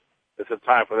 you know, it's a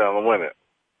time for them to win it?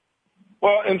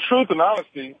 Well, in truth and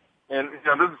honesty, and you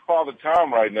know, this is Father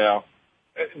Time right now,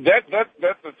 that's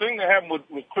the thing that happened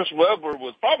with Chris Webber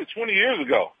was probably 20 years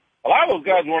ago. A lot of those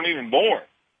guys weren't even born.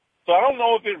 So I don't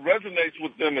know if it resonates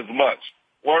with them as much.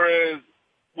 Whereas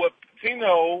what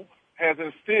Pitino has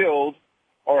instilled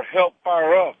or helped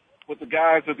fire up with the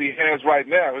guys that he has right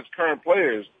now, his current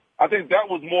players, I think that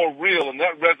was more real, and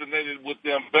that resonated with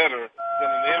them better than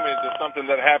an image of something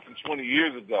that happened 20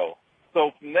 years ago.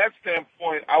 So from that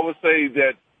standpoint, I would say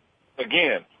that,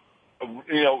 again,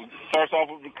 you know, starts off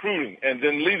with recruiting and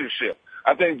then leadership.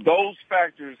 I think those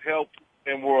factors helped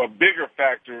and were a bigger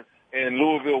factor in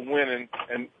Louisville winning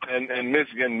and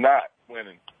Michigan not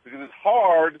winning. Because it's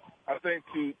hard, I think,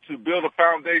 to build a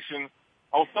foundation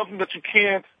on something that you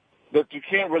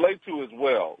can't relate to as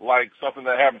well, like something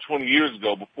that happened 20 years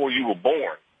ago before you were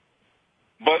born.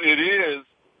 But it is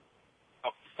a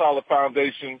solid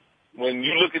foundation when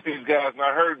you look at these guys, and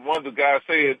I heard one of the guys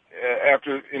say it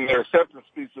after in their acceptance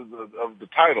speeches of the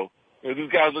title. You know,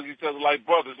 these guys look at each other like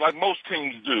brothers, like most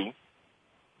teams do.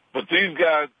 But these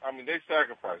guys, I mean, they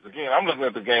sacrifice. Again, I'm looking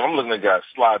at the game. I'm looking at guys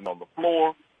sliding on the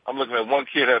floor. I'm looking at one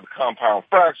kid had a compound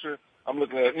fracture. I'm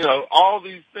looking at, you know, all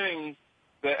these things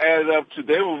that added up to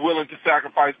they were willing to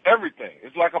sacrifice everything.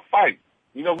 It's like a fight.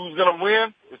 You know who's going to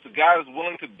win? It's the guy that's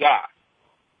willing to die.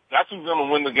 That's who's going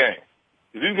to win the game.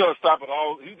 If he's going to stop it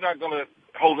all, he's not going to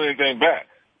hold anything back.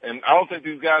 And I don't think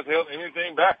these guys held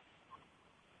anything back.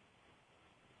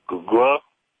 Glove?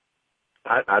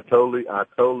 I totally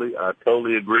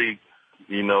agree.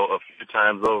 You know, a few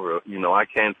times over. You know, I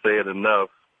can't say it enough.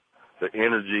 The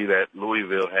energy that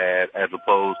Louisville had as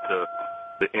opposed to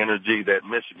the energy that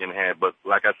Michigan had. But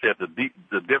like I said,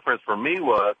 the difference for me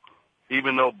was,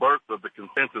 even though Burks was the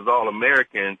consensus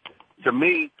All-American, to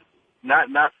me, not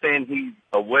saying he's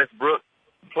a Westbrook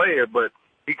player, but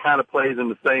he kind of plays in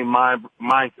the same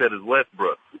mindset as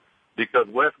Westbrook, because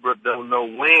Westbrook doesn't know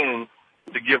when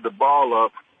to give the ball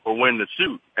up or when to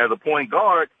shoot. As a point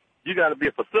guard, you got to be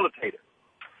a facilitator.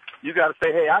 You got to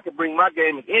say, hey, I can bring my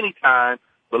game at any time,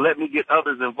 but let me get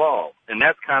others involved. And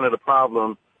that's kind of the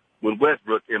problem with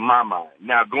Westbrook in my mind.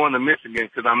 Now, going to Michigan,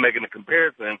 because I'm making a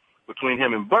comparison between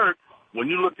him and Burks, when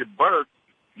you look at Burks,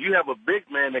 you have a big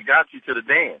man that got you to the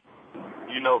dance.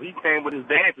 You know, he came with his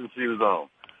dancing shoes on,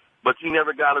 but you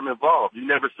never got him involved. You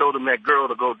never showed him that girl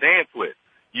to go dance with.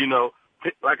 You know,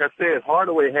 like I said,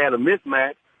 Hardaway had a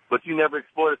mismatch, but you never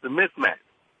exploited the mismatch.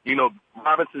 You know,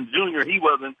 Robinson Jr., he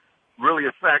wasn't really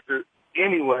a factor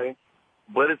anyway,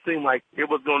 but it seemed like it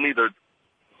was going to either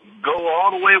go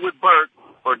all the way with Burks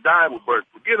or die with Burks.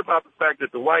 Forget about the fact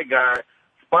that the white guy,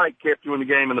 Spike, kept you in the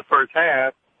game in the first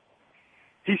half.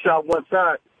 He shot one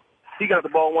shot. He got the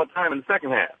ball one time in the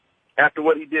second half after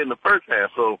what he did in the first half.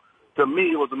 So, to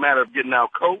me, it was a matter of getting out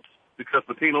coached, because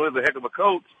Pitino is a heck of a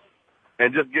coach,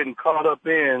 and just getting caught up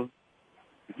in,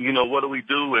 you know, what do we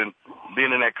do and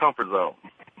being in that comfort zone.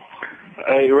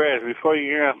 Hey, Reg, before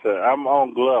you answer, I'm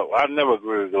on Glove. I never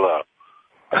agree with Glove.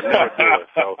 I never do it.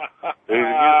 So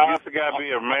you just got to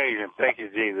be amazing. Thank you,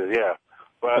 Jesus. Yeah.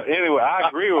 But anyway, I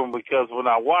agree with him because when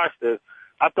I watched it,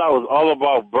 I thought it was all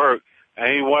about Burke,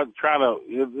 and he wasn't trying to,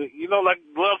 like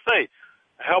Glove say,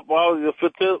 help all the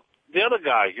other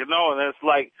guys, and it's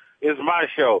like, it's my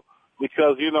show.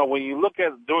 Because, when you look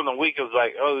at it during the week, it's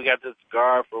like, we got this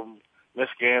guard from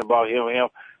Michigan about him. And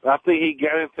I think he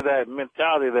got into that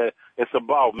mentality that it's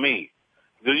about me.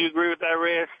 Do you agree with that,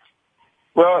 Reg?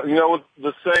 Well,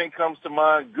 the saying comes to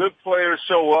mind, good players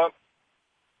show up,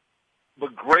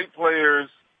 but great players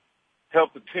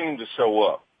help the team to show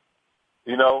up.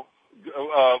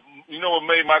 What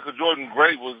made Michael Jordan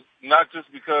great was not just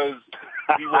because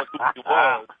he was who he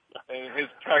was and his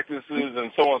practices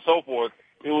and so on and so forth.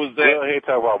 It was that. Go ahead,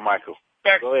 talk about Michael.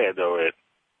 Go ahead, though, Ed.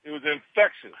 It was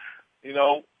infectious. The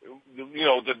will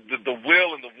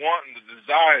and the want and the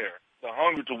desire, the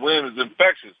hunger to win is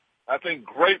infectious. I think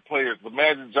great players, the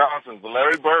Magic Johnsons, the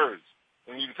Larry Birds,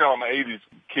 and you can tell I'm an 80s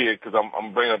kid because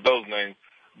I'm bringing up those names.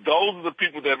 Those are the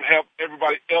people that help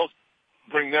everybody else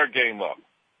bring their game up.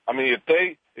 I mean,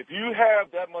 if you have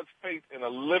that much faith in a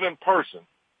living person,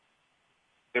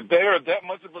 if they are that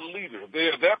much of a leader, if they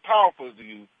are that powerful to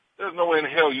you, there's no way in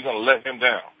hell you're going to let him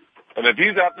down. And if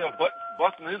he's out there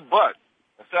busting his butt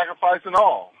and sacrificing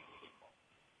all,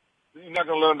 you're not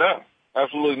going to let him down.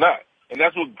 Absolutely not. And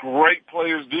that's what great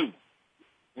players do.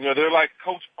 They're like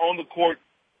coach on the court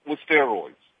with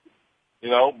steroids.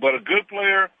 But a good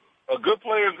player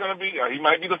is going to be, he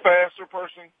might be the faster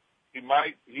person. He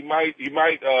might,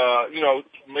 maybe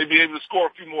able to score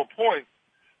a few more points,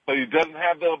 but he doesn't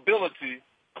have the ability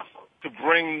to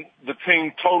bring the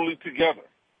team totally together.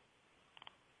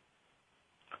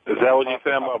 Is that what you're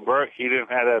saying about Burke? He didn't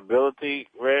have that ability,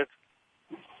 Reg?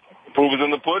 Proof is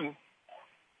in the pudding.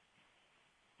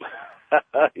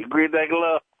 You agree with that,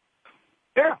 Glove?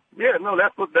 Yeah, no,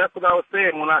 that's what I was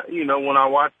saying when I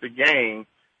watched the game.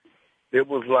 It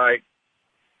was like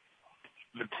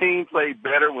the team played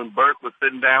better when Burke was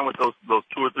sitting down with those 2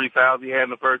 or 3 fouls he had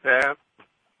in the first half.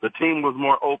 The team was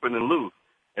more open and loose.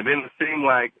 And then it seemed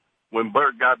like when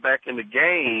Burke got back in the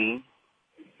game,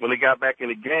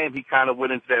 he kind of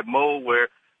went into that mode where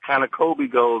kind of Kobe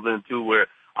goes into, where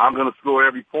I'm going to score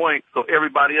every point, so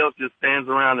everybody else just stands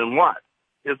around and watch.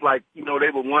 It's like, they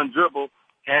would one dribble,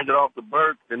 hand it off to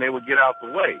Burke, and they would get out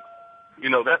the way.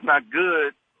 That's not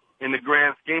good in the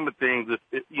grand scheme of things,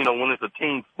 when it's a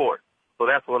team sport. So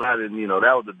that's what I didn't, that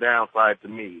was the downside to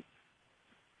me,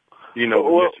 with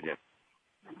Michigan.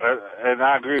 And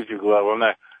I agree with you, Glove, on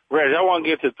that. Reg, I want to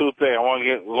get to 2 things.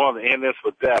 We want to end this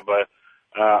with that, but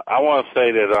I want to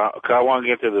say that, because I want to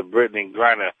get to the Brittany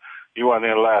Griner. You weren't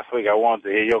in last week. I wanted to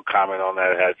hear your comment on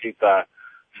that, how she thought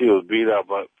she was beat up.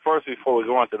 But first, before we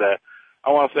go into that,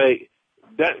 I want to say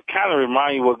that kind of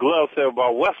reminds you what Glove said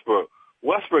about Westbrook.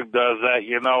 Westbrook does that,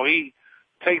 he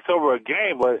takes over a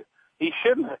game, but he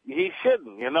shouldn't. He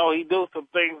do some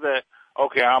things that,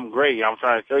 okay, I'm great, I'm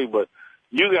trying to show you, but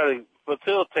you got to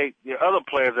facilitate the other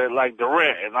players that like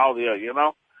Durant and all the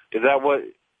other, Is that what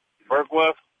Burke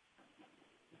was?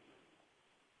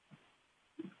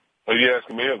 Are you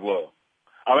asking me or Glove?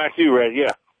 I'm asking you, Red,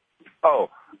 yeah. Oh,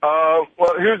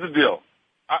 well, here's the deal.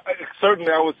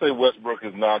 Certainly I would say Westbrook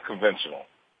is non-conventional.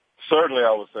 Certainly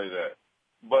I would say that.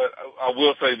 But I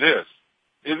will say this.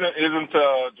 Isn't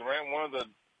Durant one of the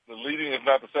leading, if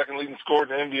not the second leading scorer in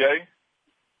the NBA?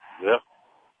 Yeah.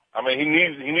 I mean, he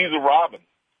needs a Robin.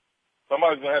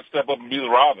 Somebody's going to have to step up and be the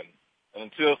Robin. And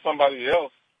until somebody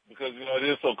else, because, it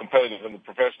is so competitive in the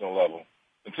professional level,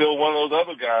 until one of those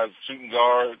other guys, shooting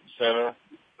guard, center,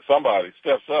 somebody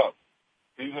steps up,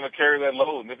 he's going to carry that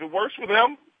load. And if it works for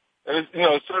them, and it's,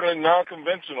 it's certainly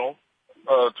non-conventional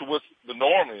to what the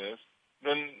norm is,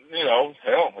 then,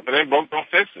 hell, if it ain't broke, don't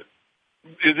fix it.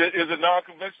 Is it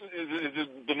non-conventional? Is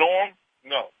it the norm?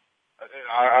 No.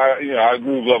 I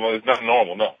agree with Glove. It's not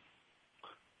normal, no.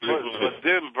 But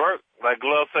didn't Burke, like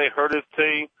Glove say, hurt his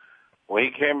team when he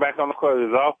came back on the court?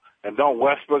 He's off, and don't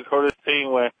Westbrook hurt his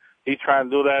team when he's trying to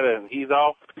do that and he's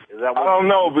off? Is that what I don't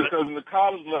know, because in the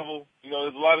college level,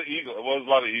 there's a lot of egos. Well, there's a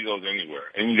lot of egos anywhere,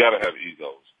 and you got to have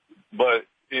egos. But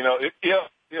if,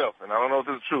 and I don't know if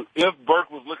this is true, if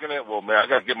Burke was looking at, well, man, I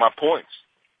got to get my points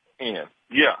in,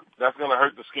 yeah, that's going to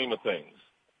hurt the scheme of things.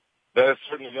 That is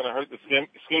certainly going to hurt the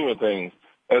scheme of things.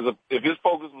 If his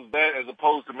focus was that, as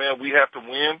opposed to, man, we have to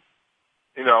win,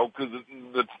 because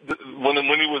when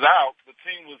he was out, the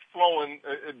team was flowing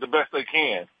the best they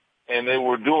can, and they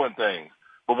were doing things.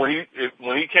 But when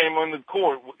he came on the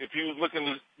court, if he was looking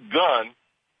to gun,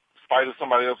 despite if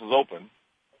somebody else was open,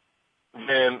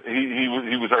 then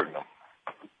he was hurting them.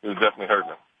 It was definitely hurting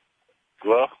him.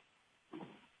 Well,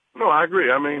 no, I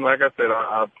agree. I mean, like I said,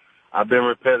 I've been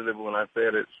repetitive when I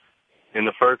said it. In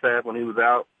the first half, when he was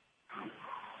out,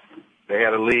 they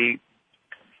had a lead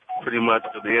pretty much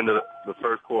to the end of the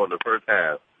first quarter, the first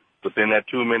half. But then that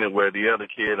 2 minute where the other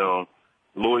kid on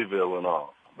Louisville went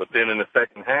off. But then in the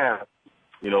second half,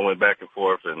 went back and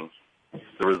forth, and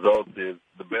the result is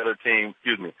the best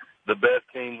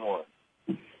team won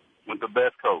with the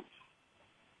best coach.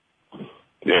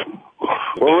 Yeah.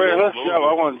 Well, Ray,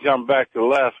 I want to jump back to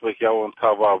last week. I want to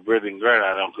talk about Brittany Grant.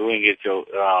 I don't we didn't get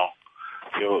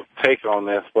your take on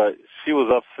this, but she was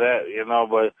upset,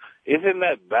 but isn't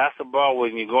that basketball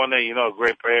when you go in there, a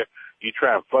great player, you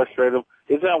try and frustrate them?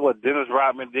 Isn't that what Dennis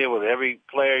Rodman did with every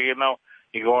player, You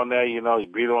go in there, you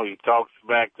beat them, you talk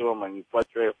smack to them, and you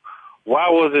frustrate them. Why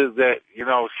was it that,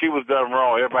 she was done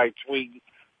wrong? Everybody tweeting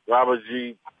Robert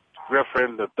G.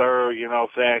 Griffin the third,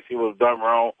 saying she was done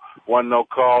wrong, wasn't no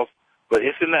calls. But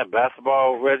isn't that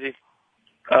basketball, Reggie?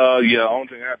 Yeah, the only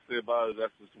thing I have to say about it is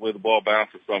that's just the way the ball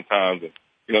bounces sometimes. And,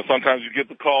 sometimes you get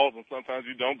the calls and sometimes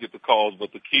you don't get the calls.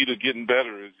 But the key to getting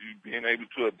better is you being able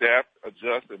to adapt,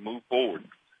 adjust, and move forward.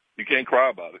 You can't cry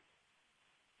about it.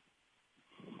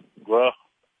 Well,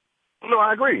 no,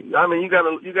 I agree. I mean, you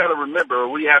gotta remember,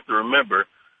 we have to remember,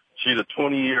 she's a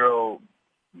 20-year-old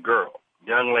girl,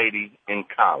 young lady in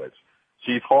college.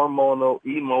 She's hormonal,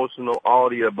 emotional, all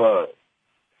the above.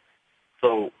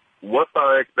 So what's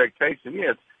our expectation?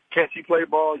 Yes. Can she play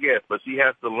ball? Yes, but she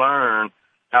has to learn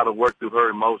how to work through her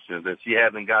emotions, and she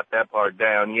hasn't got that part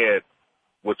down yet,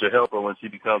 which will help her when she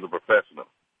becomes a professional.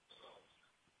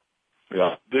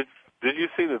 Yeah. Did you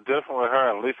see the difference with her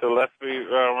and Lisa Leslie,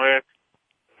 Red?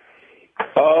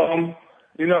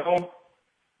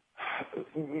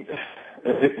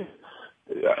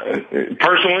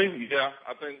 Personally, yeah,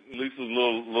 I think Lisa's a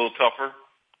little tougher,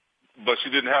 but she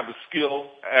didn't have the skill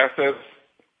assets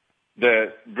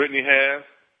that Brittany has.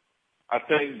 I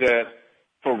think that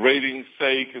for ratings'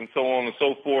 sake and so on and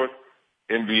so forth,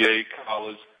 NBA,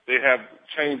 college, they have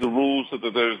changed the rules so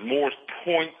that there's more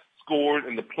points scored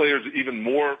and the players are even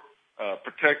more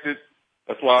protected.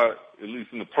 That's why, at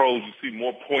least in the pros, you see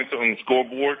more points on the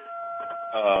scoreboard.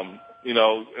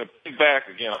 Think back,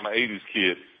 again, I'm an 80s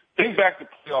kid. Think back to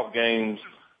playoff games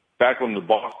back when the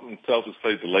Boston Celtics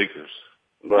played the Lakers.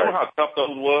 Right. Remember how tough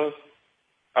those was?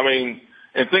 I mean,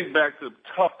 and think back to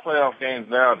tough playoff games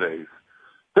nowadays.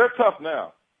 They're tough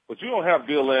now, but you don't have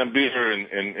Bill Laimbeer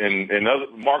and other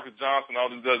Marcus Johnson, all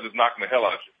these others just knocking the hell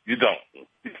out of you. You don't.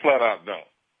 You flat out don't.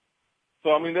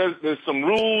 So, I mean, there's some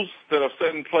rules that are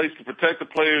set in place to protect the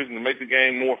players and to make the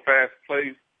game more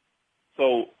fast-paced.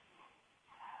 So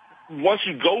once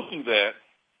you go through that,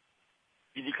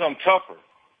 you become tougher.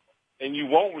 And you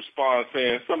won't respond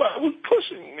saying, somebody was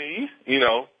pushing me,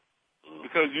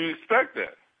 because you expect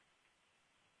that.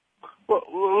 Well,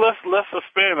 let's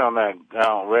expand on that,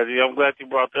 Reggie. I'm glad you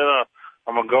brought that up.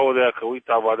 I'm going to go there because we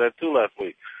talked about that too last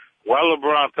week. Why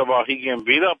LeBron talk about he getting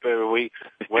beat up every week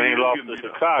when he lost to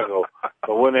Chicago,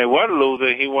 but when they wasn't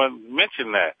losing, he wouldn't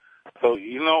mention that. So,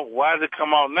 why does it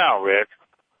come out now, Reg?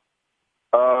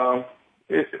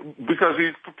 Because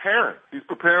he's preparing. He's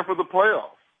preparing for the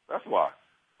playoffs. That's why.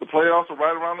 The playoffs are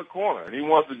right around the corner, and he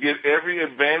wants to get every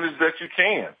advantage that you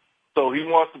can. So he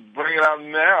wants to bring it out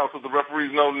now so the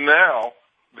referees know now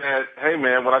that, hey,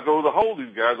 man, when I go to the hole,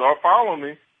 these guys are following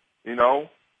me,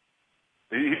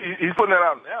 He's putting that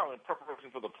out now in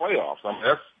preparation for the playoffs. I mean,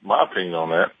 that's my opinion on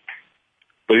that.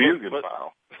 But he is getting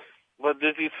fouled. But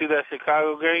did you see that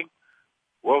Chicago game?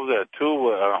 What was that, 2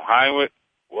 with Heinrich?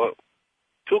 What?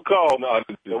 2 calls. No,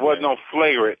 there wasn't no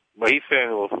flagrant, but he's saying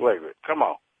it was flagrant. Come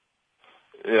on.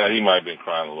 Yeah, he might have been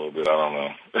crying a little bit. I don't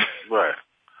know. Right.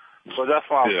 So that's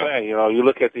what I'm saying. You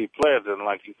look at these players, and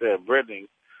like you said, Brittany,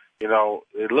 they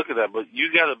look at that. But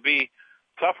you got to be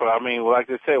tougher. I mean, like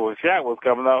they said, when Shaq was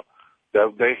coming up,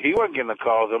 he wasn't getting the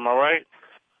calls. Am I right?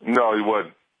 No, he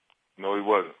wasn't.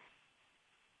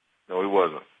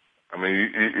 I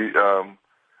mean,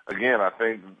 again, I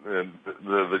think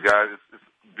the guy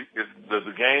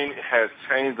the game has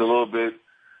changed a little bit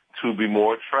to be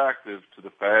more attractive to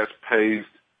the fast-paced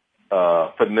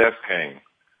finesse game.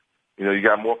 You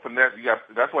got more finesse.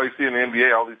 That's why you see in the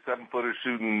NBA all these 7-footers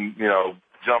shooting,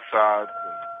 jump shots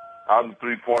and out in the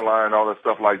 3-point line, all that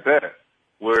stuff like that.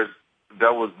 Whereas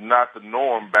that was not the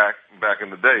norm back in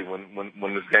the day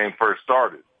when this game first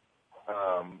started.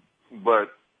 But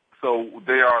so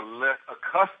they are less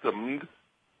accustomed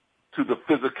to the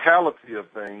physicality of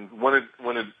things. When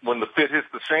the fit hits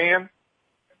the fan,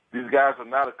 these guys are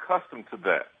not accustomed to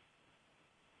that.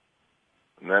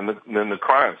 And then the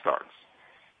crying starts.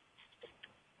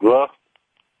 Well,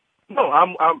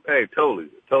 No, hey, totally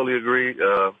agree.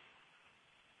 To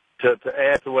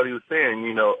add to what he was saying,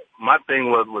 you know, my thing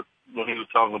was when he was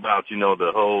talking about, you know,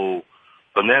 the whole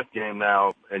finesse game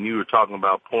now, and you were talking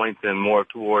about points and more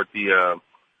toward the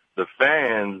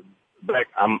fans. Back,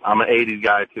 I'm an '80s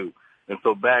guy too, and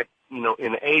so back, you know,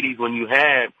 in the '80s when you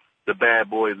had the Bad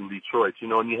Boys in Detroit, you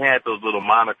know, and you had those little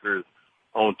monikers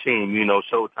on team, you know,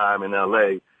 Showtime in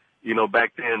LA, you know,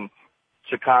 back then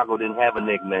Chicago didn't have a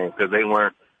nickname because they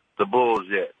weren't the Bulls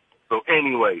yet. So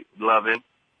anyway, Lovin',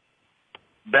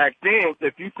 back then,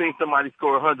 if you seen somebody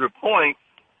score 100 points,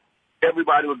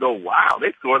 everybody would go, wow,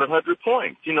 they scored 100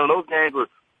 points. You know, those games were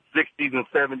 60s and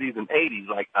 70s and 80s,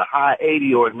 like a high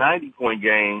 80 or 90-point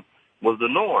game was the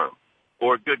norm,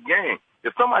 or a good game.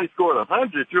 If somebody scored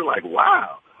 100, you're like,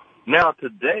 wow. Now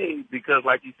today, because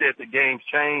like you said, the game's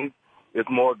changed, it's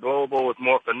more global, it's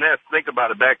more finesse. Think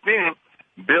about it. Back then,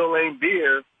 Bill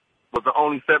Laimbeer was the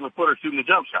only 7-footer shooting a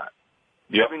jump shot.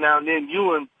 Yep. Every now and then,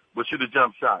 Ewan would shoot a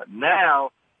jump shot.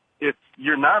 Now, if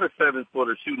you're not a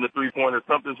 7-footer shooting a 3-pointer,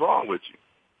 something's wrong with you.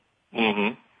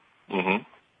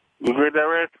 You agree with that,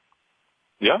 Red?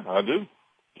 Yeah, I do.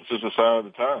 It's just a sign of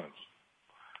the times.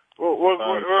 Well,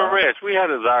 Reg, we had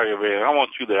this argument. I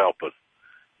want you to help us.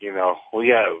 You know, we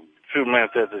had a few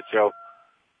minutes at the show.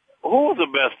 Who was the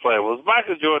best player? Was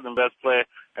Michael Jordan the best player?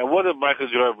 And what did Michael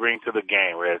Jordan bring to the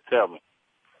game, Reg? Tell me.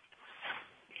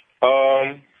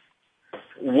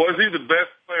 Was he the best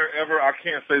player ever? I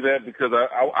can't say that because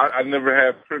I never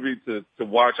had privy to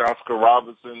watch Oscar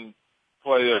Robertson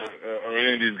play or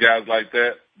any of these guys like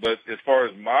that. But as far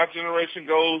as my generation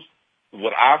goes,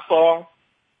 what I saw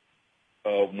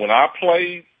when I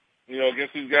played, you know,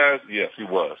 against these guys, yes, he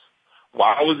was.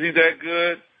 Why was he that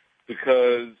good?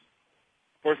 Because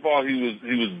first of all, he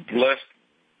was blessed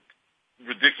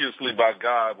ridiculously by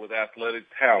God with athletic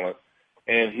talent,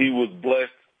 and he was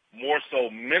blessed more so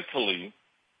mentally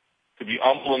to be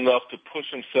humble enough to push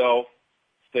himself,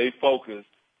 stay focused,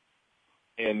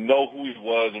 and know who he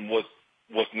was and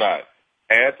what's not.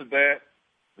 Add to that,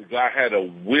 the guy had a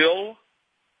will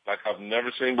like I've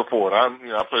never seen before.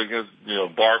 And I played against, you know,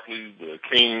 Barkley, the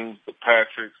Kings, the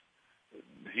Patricks.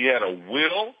 He had a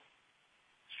will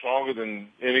stronger than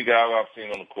any guy I've seen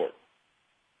on the court.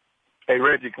 Hey,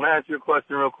 Reggie, can I ask you a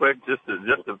question real quick? Just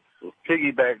to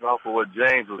piggyback off of what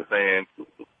James was saying.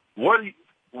 What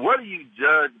do you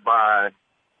judge by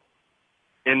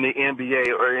in the NBA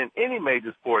or in any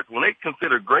major sports? When they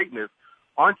consider greatness,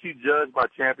 aren't you judged by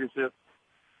championships?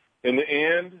 In the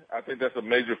end, I think that's a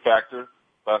major factor.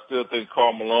 But I still think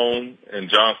Karl Malone and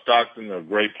John Stockton are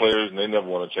great players, and they never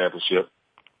won a championship.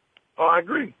 Oh, I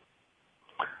agree.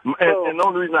 And the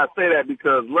only reason I say that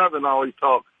because Levin always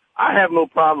talks. I have no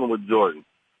problem with Jordan.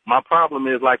 My problem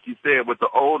is, like you said, with the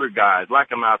older guys, like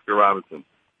an Oscar Robertson,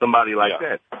 somebody like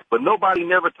that. But nobody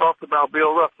never talks about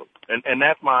Bill Russell, and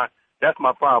that's my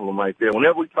problem right there.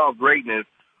 Whenever we talk greatness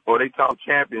or they talk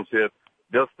championship,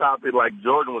 they'll stop it like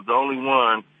Jordan was the only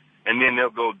one, and then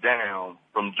they'll go down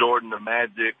from Jordan to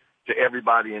Magic to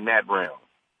everybody in that realm.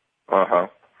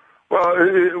 Well,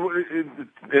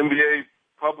 NBA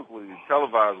publicly,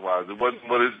 televised-wise, it wasn't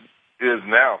what it is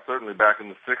now, certainly back in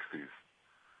the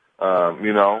 60s.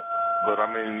 You know, but,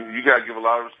 I mean, you got to give a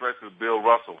lot of respect to Bill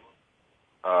Russell.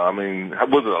 I mean,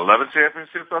 was it 11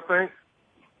 championships, I think?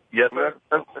 Yes, sir.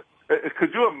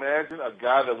 Could you imagine a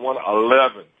guy that won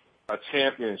 11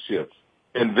 championships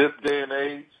in this day and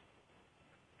age?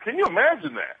 Can you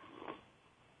imagine that?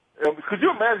 Could you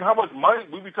imagine how much money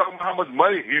we'd be talking about? How much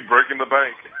money he'd break in the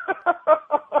bank?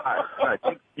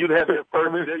 Right. You'd have your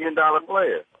first $1 billion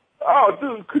player. Oh,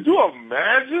 dude, could you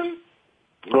imagine?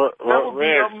 Well, that would be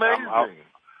Red, amazing.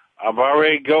 I've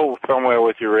already go somewhere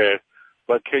with you, Red.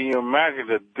 But can you imagine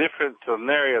the different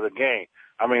scenario of the game?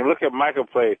 I mean, look at Michael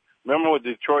play. Remember with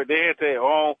Detroit, they had their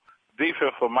own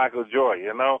defense for Michael Jordan,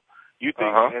 you know? You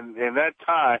think in that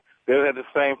time, they had the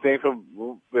same thing for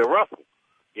Bill Russell.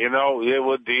 You know, it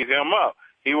would D him up.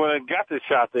 He wouldn't have got the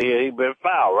shot there. He'd been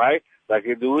fouled, right? Like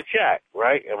they do with Shaq,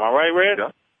 right? Am I right, Red?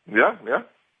 Yeah.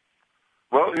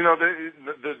 Well, you know, they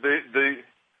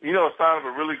you know, a sign of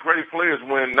a really great player is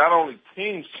when not only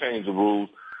teams change the rules,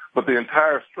 but the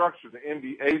entire structure, the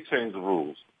NBA changed the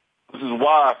rules. This is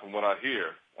why, from what I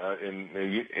hear,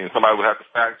 and somebody would have to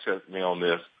fact check me on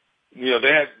this. You know,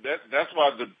 they had that's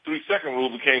why the 3-second rule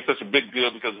became such a big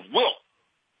deal because of Wilt.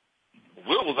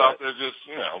 Wilt was out there just,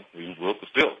 you know, he was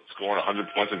still scoring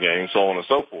 100 points a game, so on and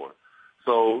so forth.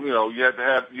 So, you know, you had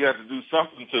to do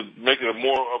something to make it a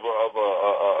more of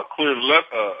a clear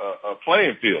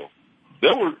playing field.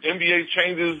 There were NBA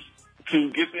changes to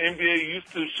get the NBA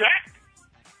used to Shaq.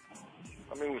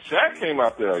 I mean, when Shaq came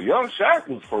out there, young Shaq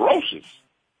was ferocious.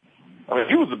 I mean,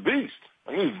 he was a beast.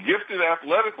 I mean, he was gifted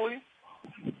athletically.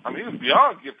 I mean, he was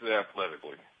beyond gifted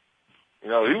athletically. You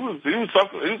know, he was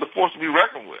something. He was a force to be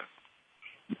reckoned with.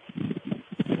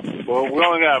 Well, we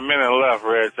only got a minute left,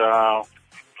 Reg. I'll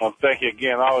thank you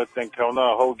again. I always think coming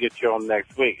on, I'll get you on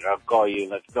next week. I'll call you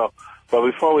and let you know. But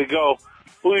before we go,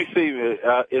 who do you see?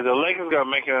 Is the Lakers going to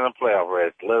make it in the playoff,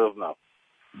 Reg? Let us know.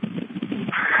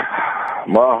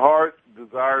 My heart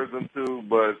desires them to,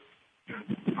 but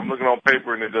I'm looking on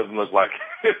paper and it doesn't look like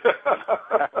it.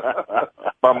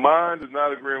 My mind is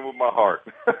not agreeing with my heart.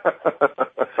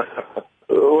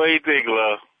 What do you think,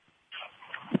 Love?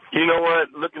 You know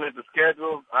what? Looking at the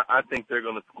schedule, I think they're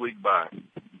going to squeak by.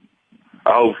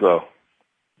 I hope so.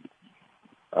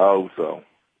 Well,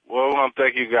 we want to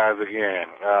thank you guys again.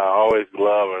 Always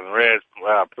love and Reg.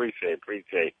 I appreciate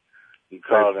you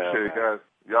calling in. Appreciate it, guys.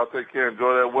 Y'all take care.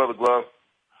 Enjoy that weather, Glove.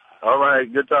 All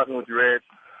right. Good talking with you, Reg.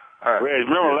 All right. Reg,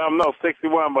 remember, let them know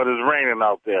 61, but it's raining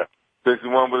out there.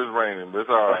 61, but it's raining. But it's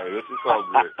all right. It's all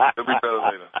good. It'll be better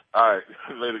later. All right.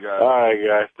 Later, guys. All right,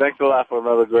 guys. Thanks a lot for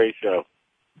another great show.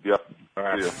 Yep. All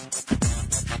right. Yeah.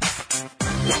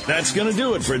 That's going to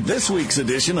do it for this week's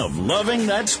edition of Loving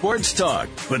That Sports Talk.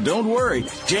 But don't worry,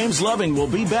 James Loving will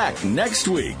be back next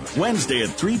week, Wednesday at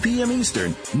 3 p.m.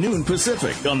 Eastern, noon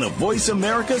Pacific, on the Voice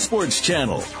America Sports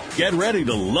Channel. Get ready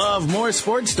to love more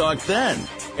sports talk then.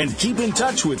 And keep in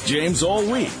touch with James all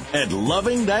week at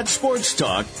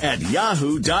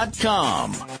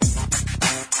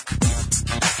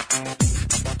lovingthatsportstalk@yahoo.com.